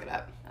didn't look it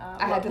up.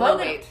 I had to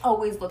Logan wait.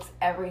 always looks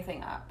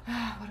everything up.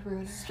 What a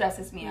ruiner.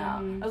 Stresses me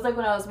out. It was like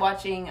when I was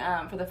watching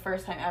for the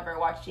first time ever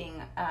watching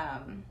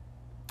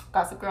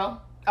Gossip Girl.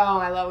 Oh,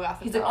 I love Gossip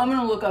Girl. He's like, I'm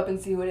gonna look up and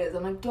see who it is.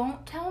 I'm like,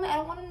 don't tell me, I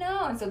don't want to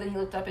know. And so then he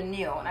looked up and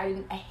knew, and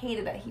I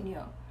hated that he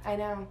knew. I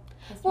know.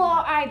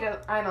 Well,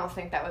 I don't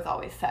think that was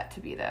always set to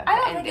be the I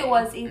don't ending. think it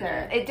was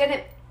either. It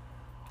didn't.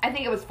 I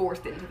think it was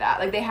forced into that.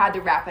 Like, they had to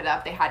wrap it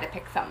up. They had to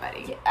pick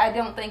somebody. I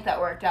don't think that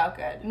worked out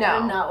good. No. I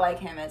did not like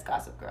him as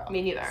Gossip Girl.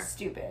 Me neither.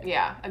 Stupid.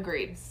 Yeah,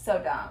 agreed.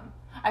 So dumb.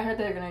 I heard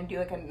they're gonna do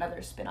like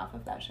another spin-off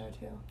of that show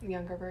too.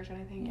 Younger version,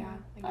 I think. Yeah.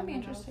 Like That'd be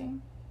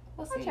interesting.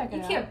 We'll see. Check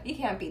it out. You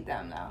can't beat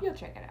them though. You'll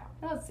check it out.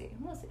 We'll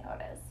see how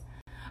it is.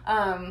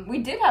 We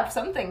did have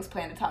some things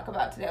planned to talk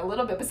about today, a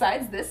little bit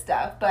besides this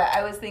stuff. But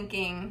I was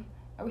thinking,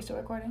 are we still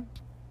recording?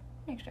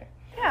 Make sure.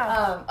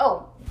 Yeah.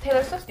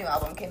 Taylor Swift's new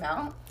album came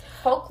out,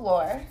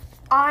 Folklore.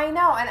 I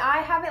know, and I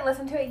haven't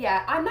listened to it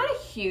yet. I'm not a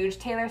huge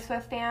Taylor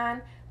Swift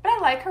fan, but I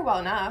like her well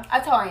enough.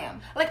 That's how I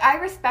am. Like, I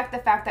respect the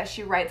fact that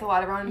she writes a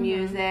lot of her own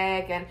music,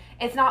 and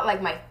it's not,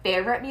 like, my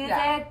favorite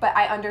music, but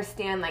I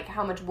understand, like,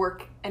 how much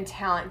work and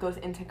talent goes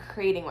into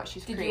creating what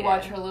she's created. Did you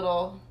watch her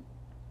little...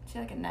 She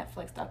had like a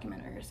Netflix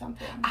documentary or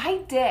something.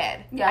 I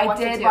did. Yeah, I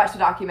did watch the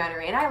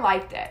documentary, and I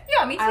liked it.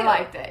 Yeah, me too. I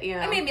liked it, you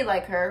know. It made me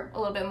like her a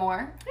little bit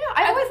more. Yeah,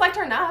 I always liked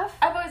her enough.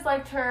 I've always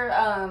liked her.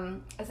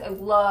 I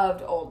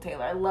loved old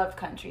Taylor. I loved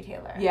country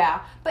Taylor.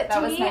 Yeah, but that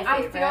to was me, my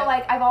I favorite. feel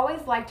like I've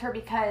always liked her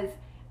because,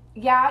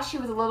 yeah, she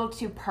was a little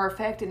too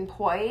perfect and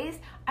poised.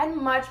 I'd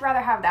much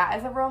rather have that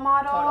as a role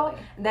model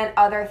than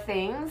other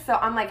things. So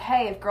I'm like,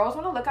 hey, if girls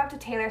want to look up to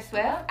Taylor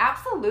Swift,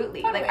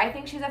 absolutely. Totally. Like, I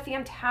think she's a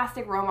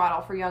fantastic role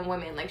model for young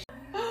women. Like,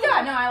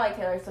 yeah, no, I like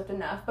Taylor Swift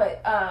enough,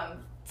 but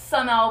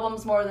some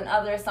albums more than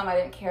others, some I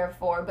didn't care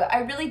for, but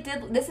I really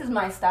did. This is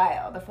my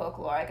style, the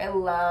folklore. Like, I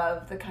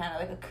love the kind of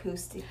like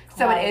acoustic.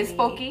 So it is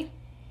folky.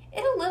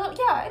 It a little,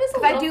 yeah, it is a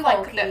Because little. I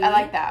do folky. like. I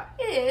like that.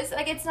 It is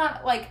like it's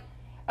not like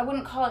I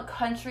wouldn't call it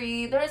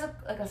country. There is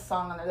a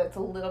song on there that's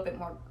a little bit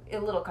more a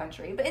little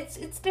country, but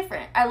it's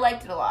different. I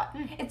liked it a lot.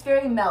 It's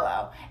very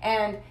mellow,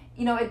 and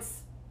you know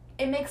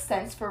it makes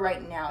sense for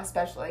right now,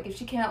 especially. Like, if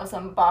she came out with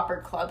some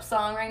bopper club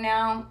song right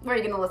now, where are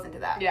you going to listen to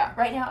that? Yeah.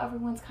 Right now,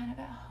 everyone's kind of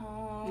at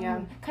home.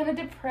 Yeah. Kind of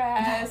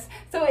depressed.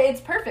 So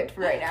it's perfect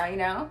for right now, you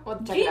know? Well,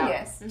 check it out.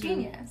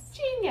 Genius.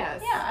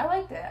 Genius. Yeah, I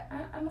liked it.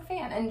 I'm a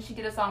fan. And she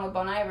did a song with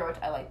Bon Iver, which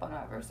I like Bon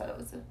Iver, so it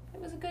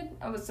was a good...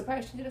 I was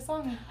surprised she did a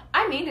song.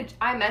 I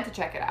meant to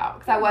check it out,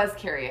 because I was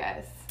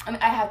curious. I mean,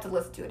 I have to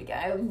listen to it again.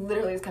 I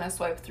literally just kind of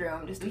swiped through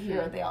them just to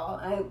hear what they all...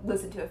 And I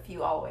listened to a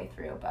few all the way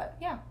through, but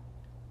yeah.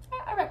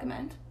 I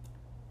recommend.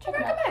 Check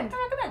it out.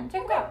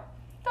 Check it out.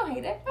 Don't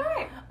hate it. All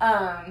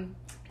right.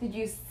 Did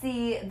you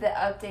see the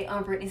update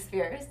on Britney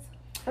Spears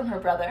from her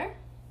brother?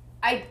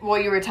 Well,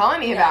 you were telling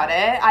me about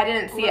it. I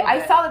didn't see it. I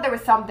bit. saw that there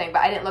was something,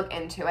 but I didn't look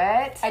into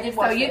it. I did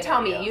watch So you the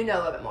tell me. interview. You know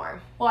a little bit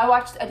more. Well,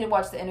 I did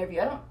watch the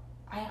interview.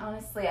 I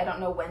honestly don't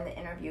know when the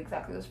interview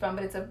exactly was from,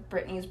 but it's of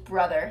Britney's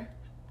brother.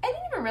 I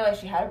didn't even realize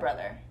she had a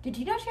brother. Did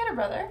you know she had a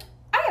brother?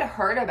 I had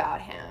heard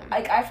about him.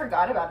 Like, I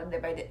forgot about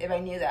it if I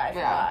knew that. I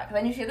forgot. Because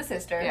I knew she had a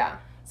sister. Yeah.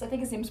 So I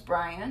think his name's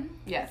Brian.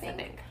 Yes, I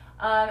think.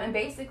 And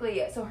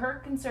basically, so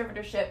her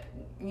conservatorship,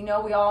 we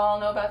all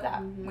know about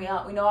that. Mm-hmm.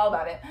 We know all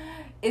about it.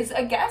 Is,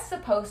 I guess,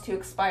 supposed to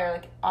expire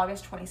like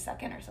August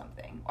 22nd or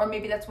something. Or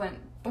maybe that's when,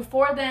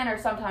 before then or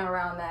sometime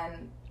around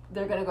then,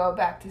 they're going to go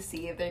back to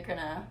see if they're going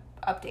to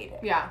update it.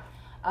 Yeah.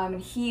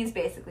 And he's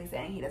basically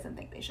saying he doesn't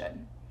think they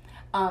should.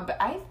 But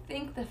I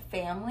think the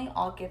family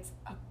all gets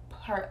a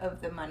part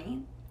of the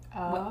money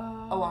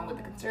along with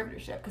the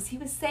conservatorship. Because he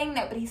was saying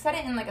that, but he said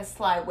it in like a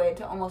sly way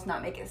to almost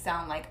not make it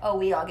sound like, oh,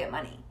 we all get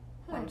money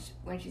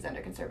when she's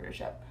under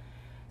conservatorship.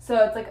 So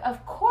it's like,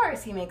 of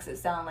course he makes it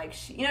sound like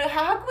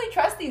how can we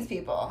trust these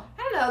people?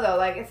 I don't know, though.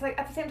 Like, it's like,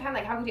 at the same time,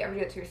 like, how could you ever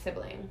do it to your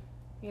sibling?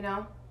 You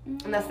know?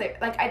 Mm-hmm. Unless they,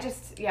 like, I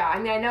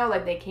mean, I know,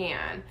 like, they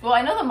can. Well,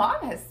 I know the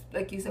mom has,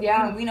 like you said,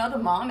 yeah. we know the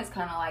mom is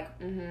kind of like,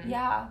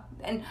 yeah.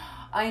 And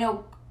I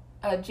know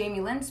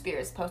Jamie Lynn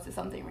Spears posted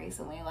something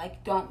recently,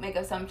 like, don't make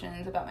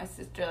assumptions about my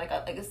sister,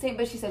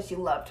 but she said she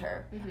loved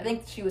her. I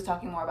think she was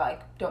talking more about,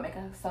 like, don't make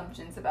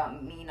assumptions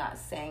about me not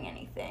saying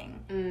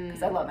anything,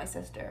 because I love my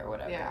sister, or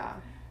whatever. Yeah.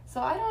 So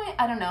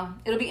I don't know.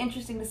 It'll be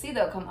interesting to see,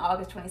 though, come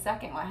August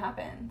 22nd, what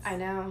happens. I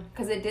know.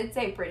 Because it did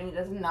say Britney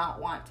does not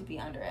want to be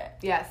under it.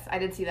 Yes, I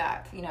did see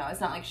that. You know, it's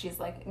not like she's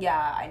like,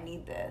 yeah, I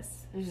need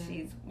this.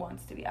 She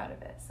wants to be out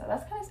of it. So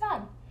that's kind of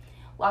sad.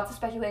 Lots of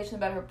speculation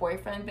about her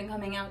boyfriend been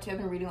coming out, too. I've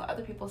been reading what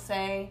other people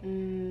say.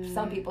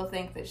 Some people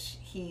think that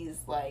he's,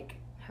 like,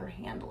 her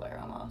handler,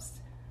 almost.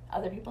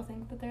 Other people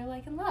think that they're,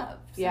 like, in love.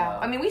 So. Yeah.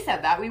 I mean, we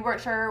said that. We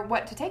weren't sure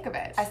what to take of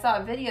it. I saw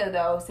a video,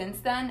 though, since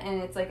then,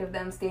 and it's, like, of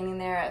them standing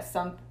there at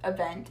some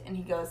event, and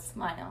he goes,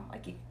 smile.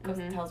 Like, he goes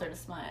and tells her to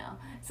smile.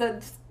 So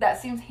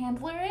that seems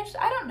handlerish.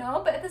 I don't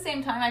know, but at the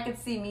same time, I could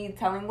see me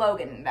telling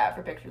Logan that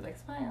for pictures, like,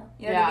 smile.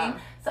 You know what I mean?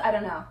 So I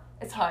don't know.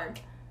 It's hard.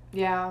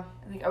 Yeah.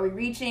 Like, are we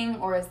reaching,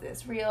 or is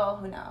this real?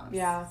 Who knows?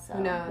 Yeah, so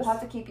who knows? We'll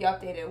have to keep you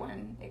updated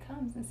when it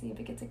comes and see if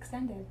it gets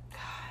extended.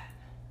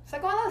 It's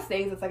like one of those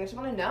things. It's like, I just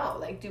want to know.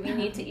 Like, do we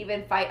need to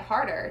even fight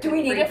harder? Do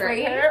we need to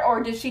free her,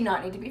 or does she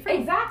not need to be free?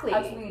 Exactly.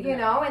 Absolutely. You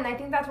know, and I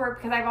think that's where,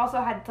 because I've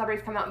also had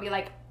celebrities come out and be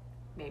like,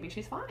 maybe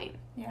she's fine.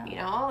 Yeah. You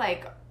know,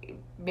 like,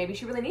 maybe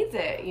she really needs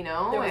it, you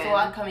know? There was a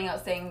lot coming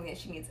out saying that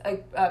she needs,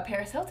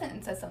 Paris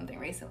Hilton said something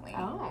recently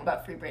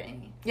about Free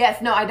Britney.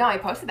 Yes, no, I know, I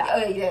posted that.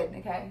 Oh, you did?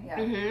 Okay, yeah.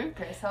 Mm-hmm.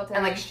 Paris Hilton.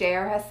 And, like,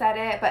 Cher has said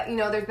it, but, you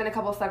know, there's been a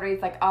couple of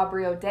celebrities, like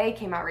Aubrey O'Day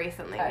came out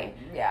recently.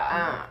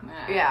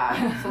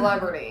 Yeah,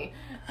 celebrity.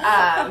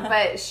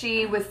 But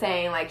she was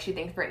saying, like, she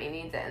thinks Britney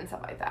needs it and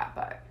stuff like that,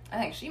 but... I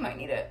think she might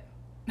need it.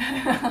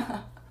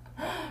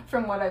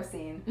 From what I've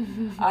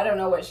seen. I don't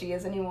know what she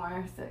is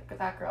anymore.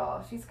 That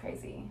girl, she's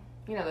crazy.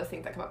 You know those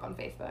things that come up on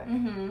Facebook.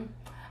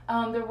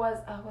 Mm-hmm. There was,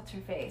 what's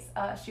her face?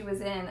 She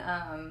was in,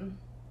 I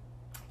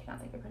cannot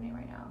think of her name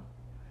right now.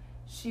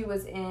 She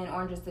was in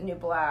Orange is the New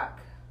Black.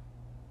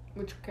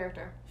 Which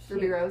character?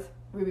 Ruby Rose?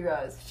 Ruby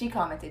Rose. She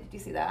commented. Did you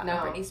see that? No.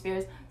 On Britney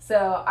Spears.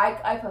 So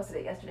I posted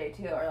it yesterday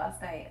too, or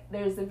last night.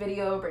 There's a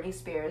video of Britney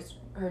Spears,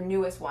 her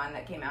newest one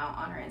that came out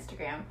on her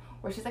Instagram,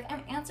 where she's like,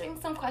 I'm answering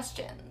some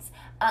questions.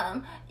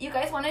 You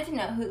guys wanted to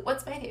know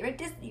what's my favorite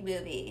Disney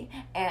movie,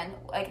 and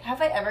like,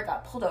 have I ever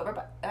got pulled over,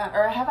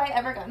 or have I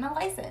ever gotten a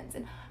license,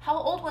 and how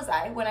old was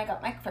I when I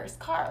got my first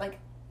car? Like,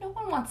 no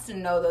one wants to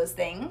know those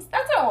things.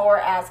 That's not what we're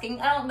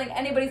asking. I don't think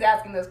anybody's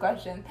asking those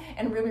questions.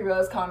 And Ruby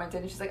Rose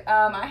commented, and she's like,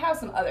 I have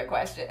some other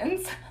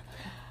questions.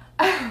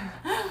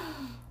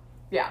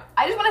 Yeah.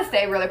 I just want to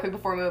say really quick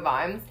before we move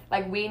on,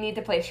 like, we need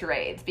to play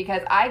charades,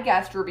 because I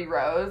guessed Ruby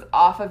Rose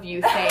off of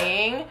you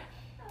saying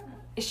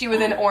she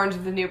was in Orange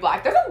is the New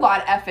Black. There's a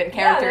lot of effing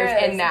characters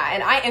in that,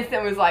 and I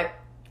instantly was like,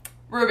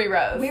 Ruby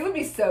Rose. We would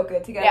be so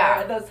good together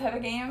at those type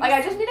of games. Like,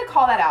 I just need to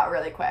call that out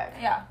really quick.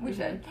 Yeah, we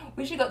should.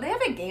 We should go. They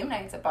have like game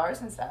nights at bars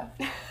and stuff.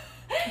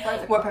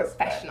 We're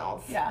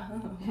professionals. Yeah.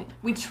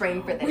 We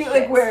train for this We shit.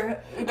 like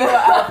wear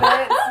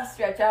outfits,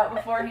 stretch out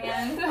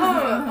beforehand.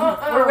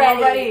 We're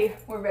ready.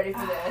 We're ready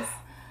for this.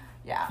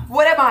 Yeah.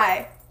 What am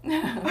I?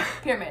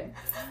 Pyramid.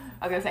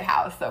 I was going to say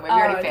house, so maybe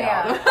you already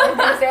failed. I was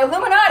going to say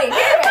Illuminati.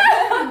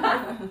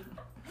 Pyramid.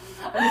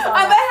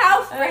 I'm a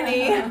house,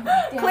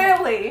 Brittany.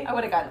 Clearly. I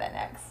would have gotten that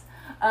next.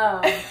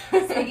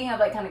 Speaking of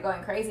like kind of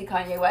going crazy,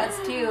 Kanye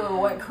West too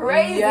went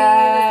crazy this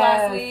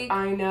last week.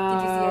 I know.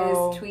 Did you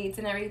see his tweets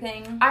and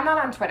everything? I'm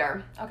not on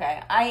Twitter.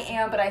 Okay, I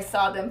am, but I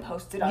saw them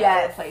posted on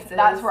other places.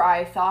 That's where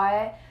I saw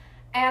it.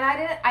 And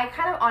I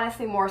kind of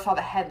honestly more saw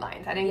the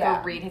headlines. I didn't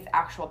go read his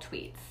actual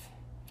tweets.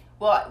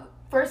 Well,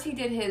 first he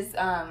did his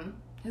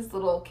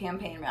little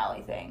campaign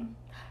rally thing.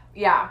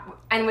 Yeah.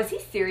 And was he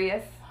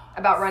serious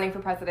about running for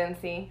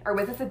presidency? Or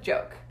was this a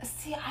joke?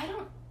 See,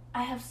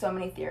 I have so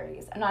many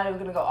theories. I'm not even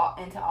going to go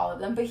into all of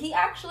them. But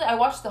I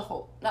watched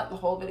not the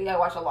whole video. I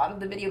watched a lot of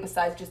the video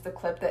besides just the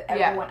clip that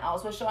everyone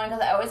else was showing.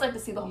 Because I always like to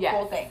see the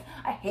whole thing.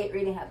 I hate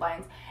reading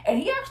headlines. And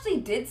he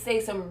actually did say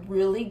some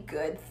really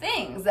good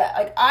things that,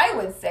 like, I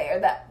would say, or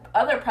that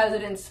other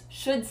presidents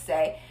should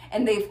say.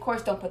 And they, of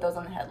course, don't put those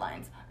on the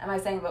headlines. Am I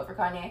saying vote for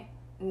Kanye?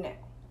 No.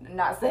 I'm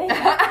not saying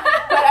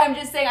that. But I'm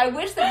just saying I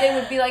wish that they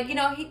would be like,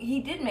 he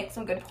did make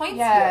some good points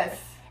here.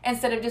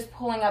 Instead of just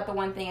pulling out the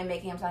one thing and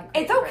making him sound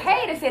crazy. It's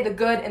okay to say the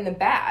good and the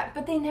bad.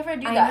 But they never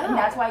do that. And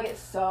that's why I get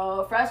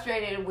so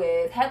frustrated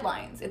with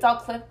headlines. It's all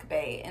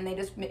clickbait, and they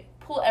just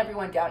pull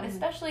everyone down,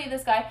 especially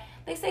this guy.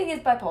 They say he's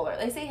bipolar.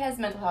 They say he has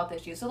mental health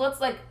issues. So let's,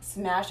 like,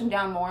 smash him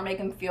down more, make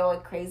him feel,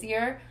 like,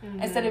 crazier,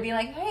 instead of being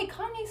like, hey,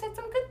 Kanye said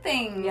some good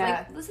things.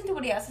 Yeah. Like, listen to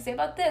what he has to say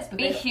about this. But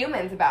be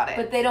humans about it.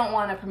 But they don't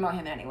want to promote him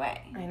in any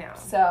way. I know.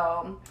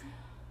 So,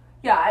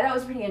 yeah, that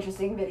was a pretty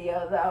interesting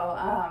video,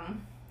 though.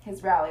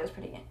 His rally was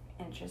pretty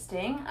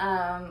interesting.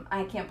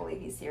 I can't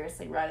believe he's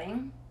seriously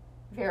running.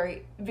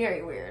 Very,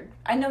 very weird.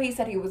 I know he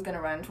said he was going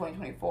to run in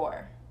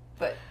 2024,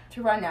 but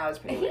to run now is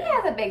pretty weird. He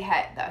has a big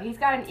head, though. He's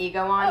got an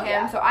ego on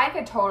him, so I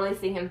could totally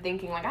see him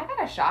thinking, like, I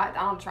got a shot.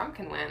 Donald Trump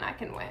can win. I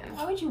can win.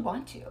 Why would you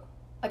want to?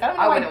 Like,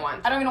 I wouldn't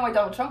want to. I don't even know why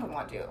Donald Trump would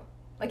want to.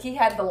 Like, he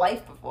had the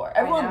life before.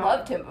 Everyone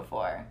loved him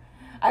before.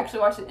 I actually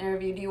watched an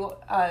interview. Do you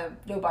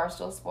know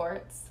Barstool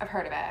Sports? I've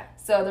heard of it.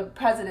 So the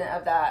president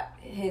of that,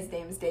 his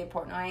name is Dave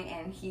Portnoy,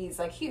 and he's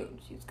like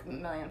huge. He's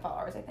 1 million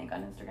followers, I think,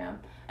 on Instagram.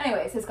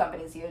 Anyways, his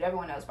company's huge.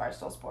 Everyone knows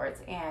Barstool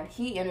Sports, and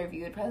he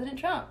interviewed President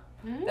Trump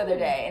the other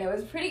day, and it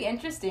was pretty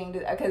interesting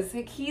because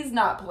he's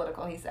not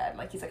political. He said,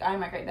 like, he's like, I'm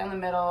like right down the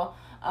middle,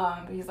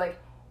 but he's like,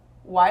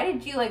 why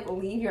did you, like,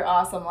 leave your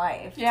awesome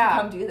life to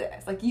come do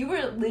this? Like, you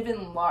were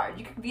living large.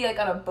 You could be, like,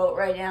 on a boat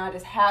right now,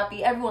 just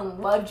happy. Everyone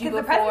loved you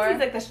before. Because the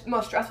presidency is, like, the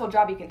most stressful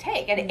job you can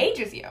take, and it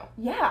ages you.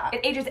 Yeah.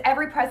 It ages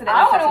every president.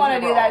 I wouldn't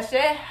want to do that shit.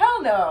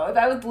 Hell no. If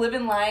I was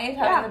living life,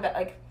 having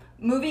like,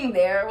 moving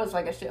there was,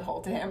 like, a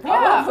shithole to him,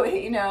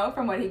 probably,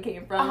 from what he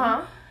came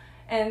from.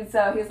 And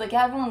so he was like,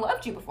 yeah, everyone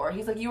loved you before.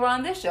 He's like, you were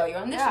on this show, you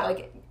were on this show.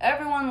 Like,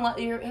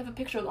 you have a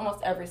picture of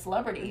almost every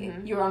celebrity.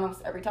 You're on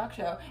almost every talk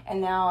show,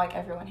 and now, like,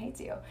 everyone hates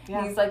you. Yeah.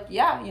 And he's like,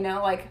 yeah, you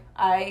know, like,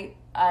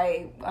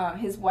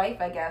 his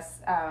wife, I guess,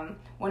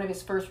 one of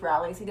his first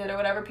rallies he did or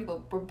whatever,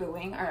 people were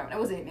booing. I don't know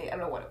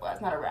what it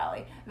was, not a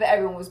rally, but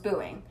everyone was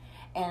booing.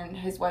 And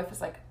his wife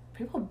was like,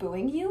 people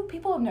booing you?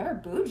 People have never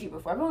booed you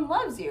before. Everyone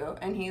loves you.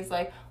 And he's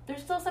like,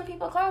 there's still some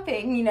people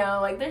clapping, you know,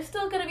 like, there's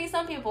still going to be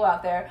some people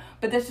out there.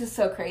 But that's just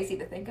so crazy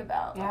to think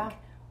about. Yeah. Like,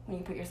 when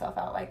you put yourself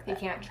out like that.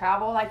 He can't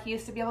travel like he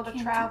used to be able to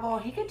travel.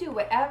 He could do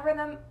whatever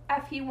the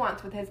F he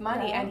wants with his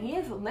money, and he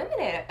is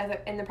limited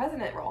in the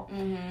president role.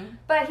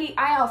 But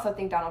I also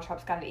think Donald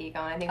Trump's got an ego,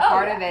 and I think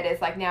part of it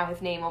is, like, now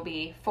his name will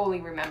be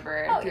fully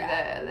remembered through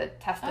the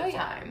test of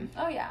time.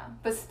 Oh, yeah.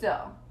 But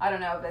still, I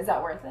don't know, is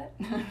that worth it?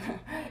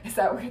 Is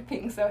that worth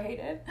being so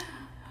hated?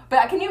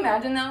 But can you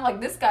imagine, though, like,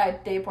 this guy,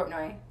 Dave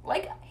Portnoy,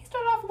 like, he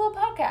started off a little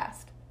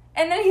podcast,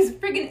 and then he's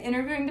freaking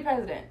interviewing the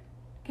president.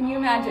 Can you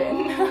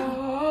imagine?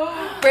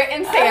 Britt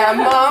and Sam,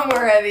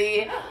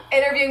 mom-worthy,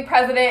 interviewing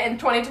president in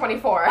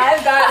 2024.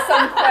 I've got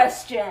some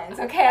questions,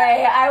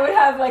 okay? I would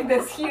have, like,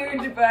 this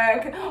huge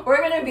book. We're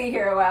going to be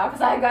here a while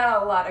because I've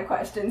got a lot of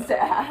questions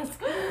to ask.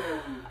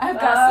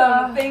 I've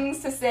got some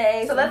things to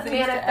say. So let's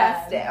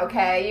manifest it,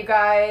 okay, you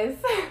guys?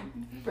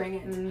 Bring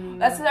it.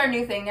 That's our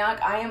new thing now.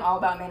 Like, I am all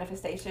about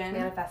manifestation.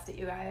 Manifest it,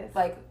 you guys.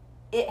 Like,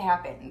 it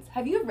happens.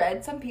 Have you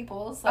read some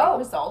people's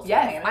results?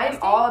 Yes, I'm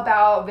all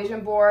about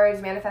vision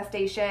boards,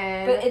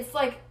 manifestation. But it's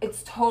like,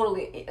 it's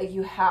totally, like,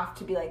 you have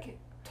to be like,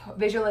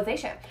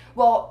 visualization.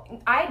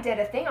 Well, I did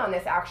a thing on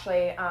this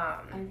actually.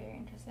 I'm very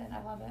interested.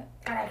 I love it.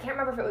 And I can't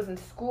remember if it was in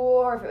school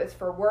or if it was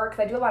for work,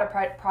 because I do a lot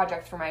of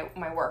projects for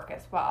my work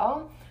as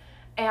well.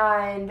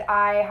 And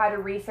I had to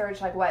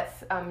research, like, what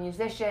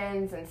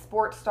musicians and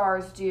sports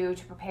stars do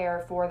to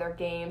prepare for their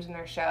games and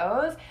their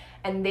shows.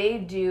 And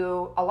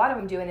a lot of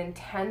them do an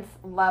intense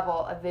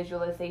level of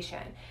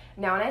visualization.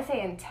 Now, when I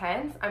say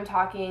intense, I'm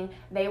talking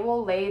they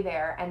will lay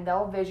there and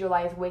they'll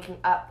visualize waking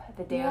up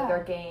the day of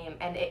their game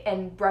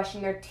and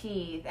brushing their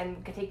teeth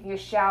and taking a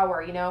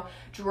shower, you know,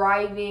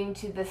 driving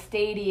to the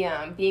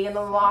stadium, being in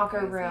the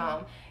locker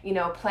room, you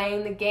know,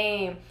 playing the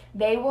game.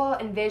 They will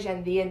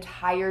envision the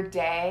entire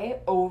day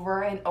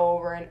over and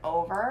over and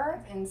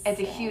over. It's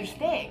a huge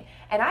thing.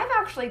 And I've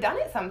actually done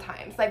it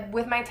sometimes. Like,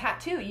 with my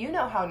tattoo, you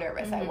know how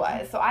nervous I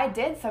was. So I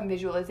did some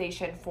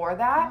visualization for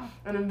that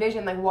and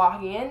envisioned, like,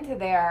 walking into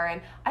there.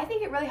 And I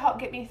think it really helped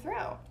get me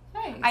through.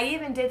 Nice. I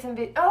even did some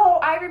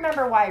I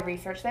remember why I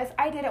researched this.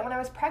 I did it when I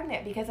was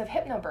pregnant because of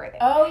hypnobirthing.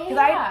 Oh, yeah. Because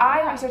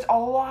I researched a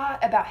lot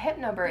about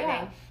hypnobirthing.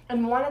 Yeah.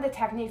 And one of the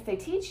techniques they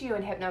teach you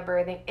in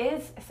hypnobirthing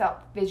is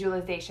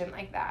self-visualization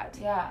like that.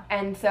 Yeah.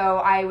 And so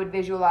I would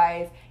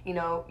visualize, you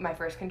know, my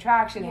first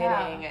contraction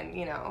hitting and,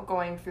 you know,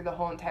 going through the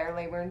whole entire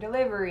labor and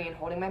delivery and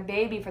holding my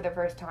baby for the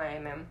first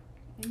time. And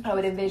I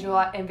would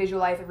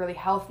visualize a really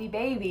healthy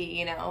baby,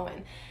 you know,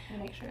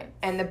 and make sure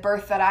and the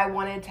birth that I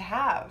wanted to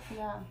have.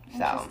 Yeah.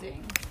 So.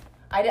 Interesting.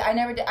 I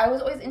never did. I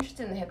was always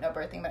interested in the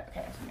hypnobirthing, but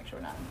okay, let's make sure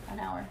we're not an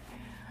hour.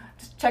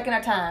 Just checking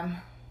our time.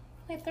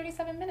 We have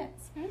 37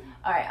 minutes.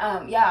 All right.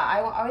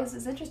 I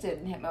was interested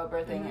in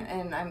hypnobirthing,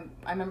 and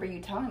I remember you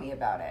telling me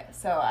about it.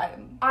 So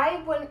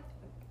I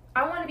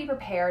want to be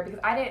prepared because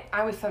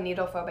I was so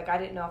needle phobic. I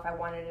didn't know if I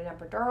wanted an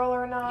epidural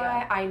or not.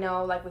 Yeah. I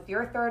know, like, with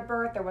your third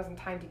birth, there wasn't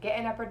time to get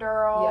an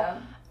epidural. Yeah.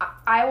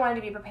 I wanted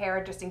to be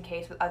prepared just in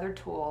case with other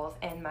tools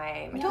in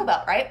my tool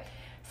belt, right?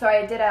 So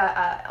I did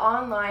a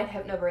online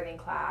hypnobirthing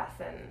class,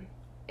 and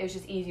it was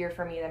just easier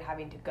for me than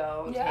having to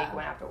go take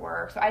one after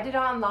work. So I did it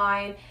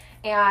online,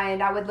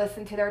 and I would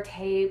listen to their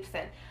tapes.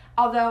 And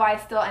although I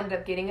still ended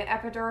up getting an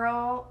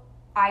epidural,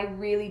 I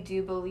really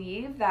do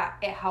believe that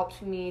it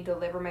helped me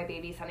deliver my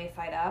baby sunny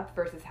side up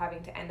versus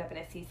having to end up in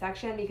a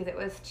C-section, because it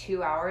was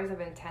 2 hours of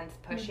intense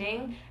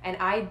pushing. And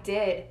I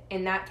did,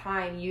 in that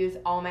time, use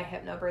all my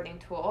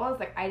hypnobirthing tools.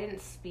 Like, I didn't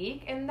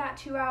speak in that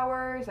 2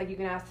 hours. Like, you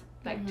can ask,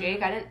 like,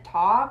 Jake, I didn't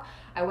talk.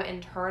 I went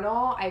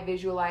internal. I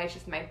visualized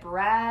just my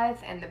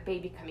breath and the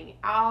baby coming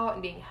out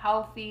and being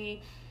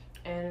healthy.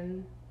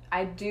 And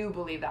I do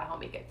believe that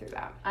helped me get through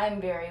that. I'm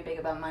very big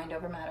about mind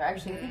over matter.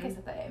 Actually, I think I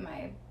said that in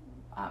my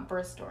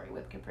birth story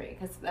with Capri,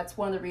 because that's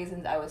one of the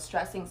reasons I was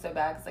stressing so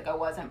bad, because, like, I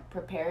wasn't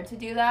prepared to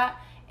do that,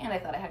 and I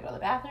thought I had to go to the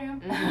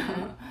bathroom.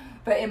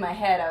 But in my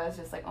head, I was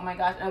just like, oh my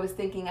gosh, and I was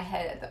thinking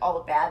ahead of all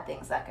the bad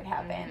things that could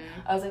happen.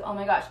 I was like, oh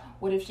my gosh,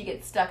 what if she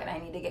gets stuck and I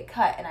need to get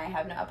cut and I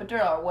have no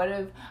epidural? Or what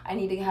if I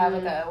need to have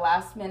like a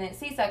last minute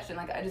C-section?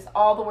 Like, I just,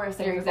 all the worst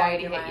things were going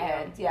through my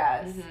head.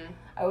 Yes.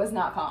 I was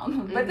not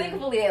calm. But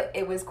thankfully,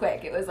 it was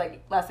quick. It was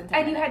like less than 10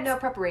 minutes. And you had no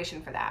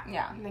preparation for that.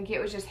 Yeah. Like,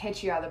 it was just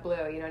hit you out of the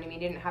blue, you know what I mean? You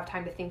didn't have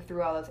time to think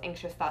through all those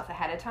anxious thoughts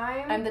ahead of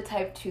time. I'm the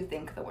type to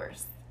think the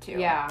worst, too.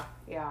 Yeah.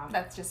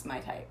 That's just my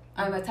type.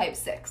 I'm a type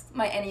 6.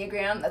 My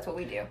Enneagram, that's what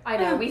we do. I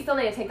know. We still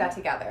need to take that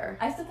together.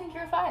 I still think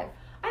you're a 5.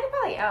 I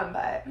probably am,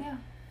 but... Yeah.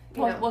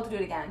 We'll do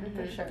it again,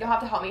 for sure. You'll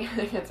have to help me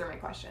answer my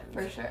questions.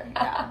 For sure,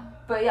 yeah.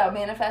 But yeah,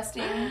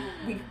 manifesting,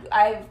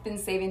 I've been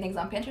saving things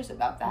on Pinterest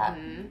about that.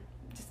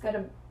 Just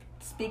gotta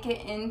speak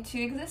it into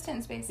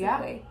existence,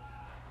 basically.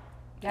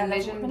 Yeah,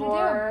 vision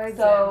boards.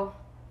 So,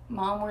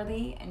 Mom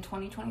Worthy in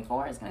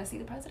 2024 is going to see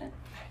the president.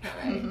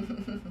 Right.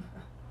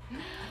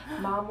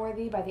 Mom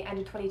Worthy by the end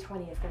of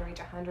 2020 is going to reach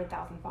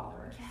 100,000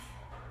 followers. Yes.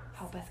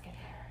 Help us get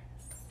there.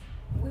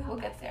 We will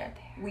get there.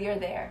 We are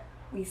there.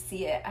 We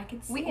see it. I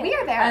can see it. We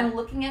are there. I'm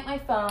looking at my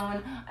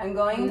phone. I'm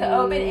going to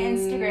open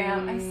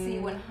Instagram. I see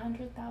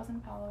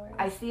 100,000 followers.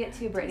 I see it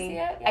too, Brittany. Do you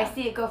see it? Yeah. I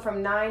see it go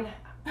from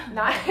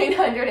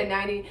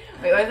 990.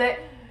 Wait, what was it?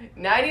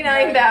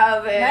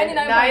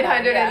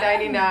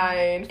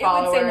 99,999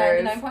 followers. It would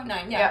say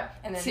 99.9. Yeah. Yep.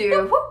 And then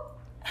to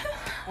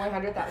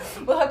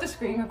 100,000. We'll have to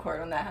screen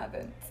record when that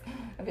happens.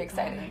 It'll be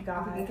exciting. Oh my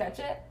God. We can catch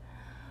it.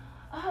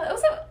 Oh, it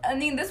was.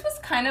 This was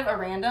kind of a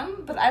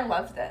random, but I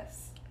loved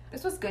this.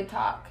 This was good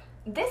talk.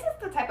 This is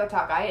the type of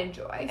talk I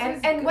enjoy.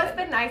 And what's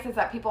been nice is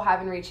that people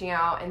have been reaching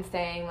out and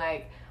saying,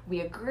 like,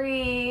 we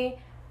agree,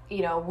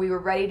 you know, we were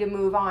ready to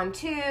move on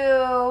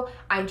too.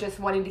 I'm just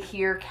wanting to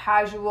hear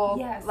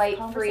casual,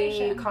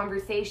 light-free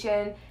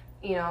conversation,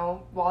 you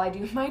know, while I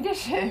do my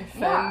dishes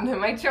and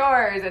my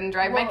chores and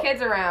drive my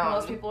kids around.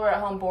 Most people are at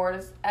home bored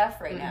as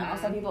F right now.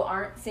 Some people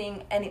aren't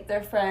seeing any of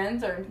their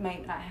friends or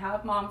might not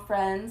have mom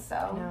friends,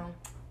 so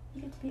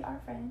you get to be our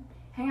friend.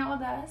 Hang out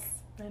with us.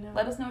 I know.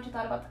 Let us know what you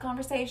thought about the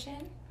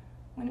conversation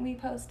when we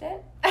post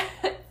it.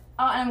 And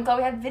I'm glad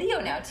we have video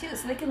now too,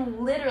 so they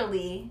can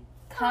literally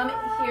come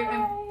here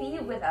and be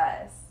with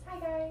us. Hi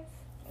guys.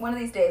 One of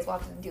these days we'll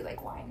have to do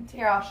like wine too.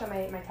 Here, I'll show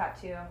my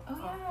tattoo.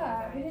 Oh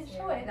yeah, we didn't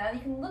show it. Now you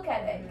can look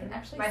at it. You can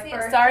actually see it.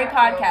 first Sorry,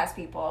 tattoo. podcast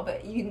people,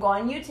 but you can go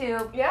on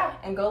YouTube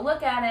and go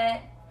look at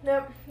it.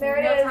 Nope, there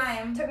it is.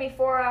 Time. Took me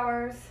 4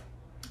 hours.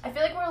 I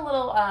feel like we're a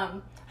little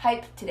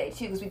hyped today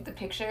too because we have the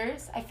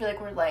pictures. I feel like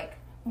we're like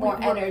more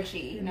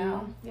energy, you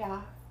know?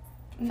 Yeah.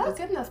 It felt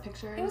good in those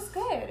pictures. It was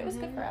good. It was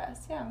good for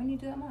us. Yeah, we need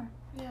to do that more.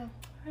 Yeah.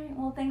 All right.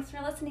 Well, thanks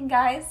for listening,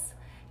 guys.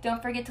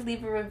 Don't forget to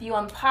leave a review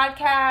on the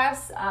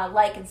podcast,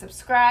 like and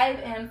subscribe,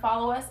 and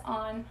follow us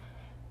on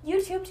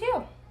YouTube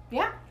too.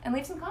 Yeah. And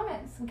leave some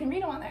comments. We can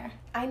read them on there.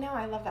 I know.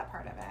 I love that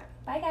part of it.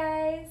 Bye,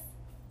 guys.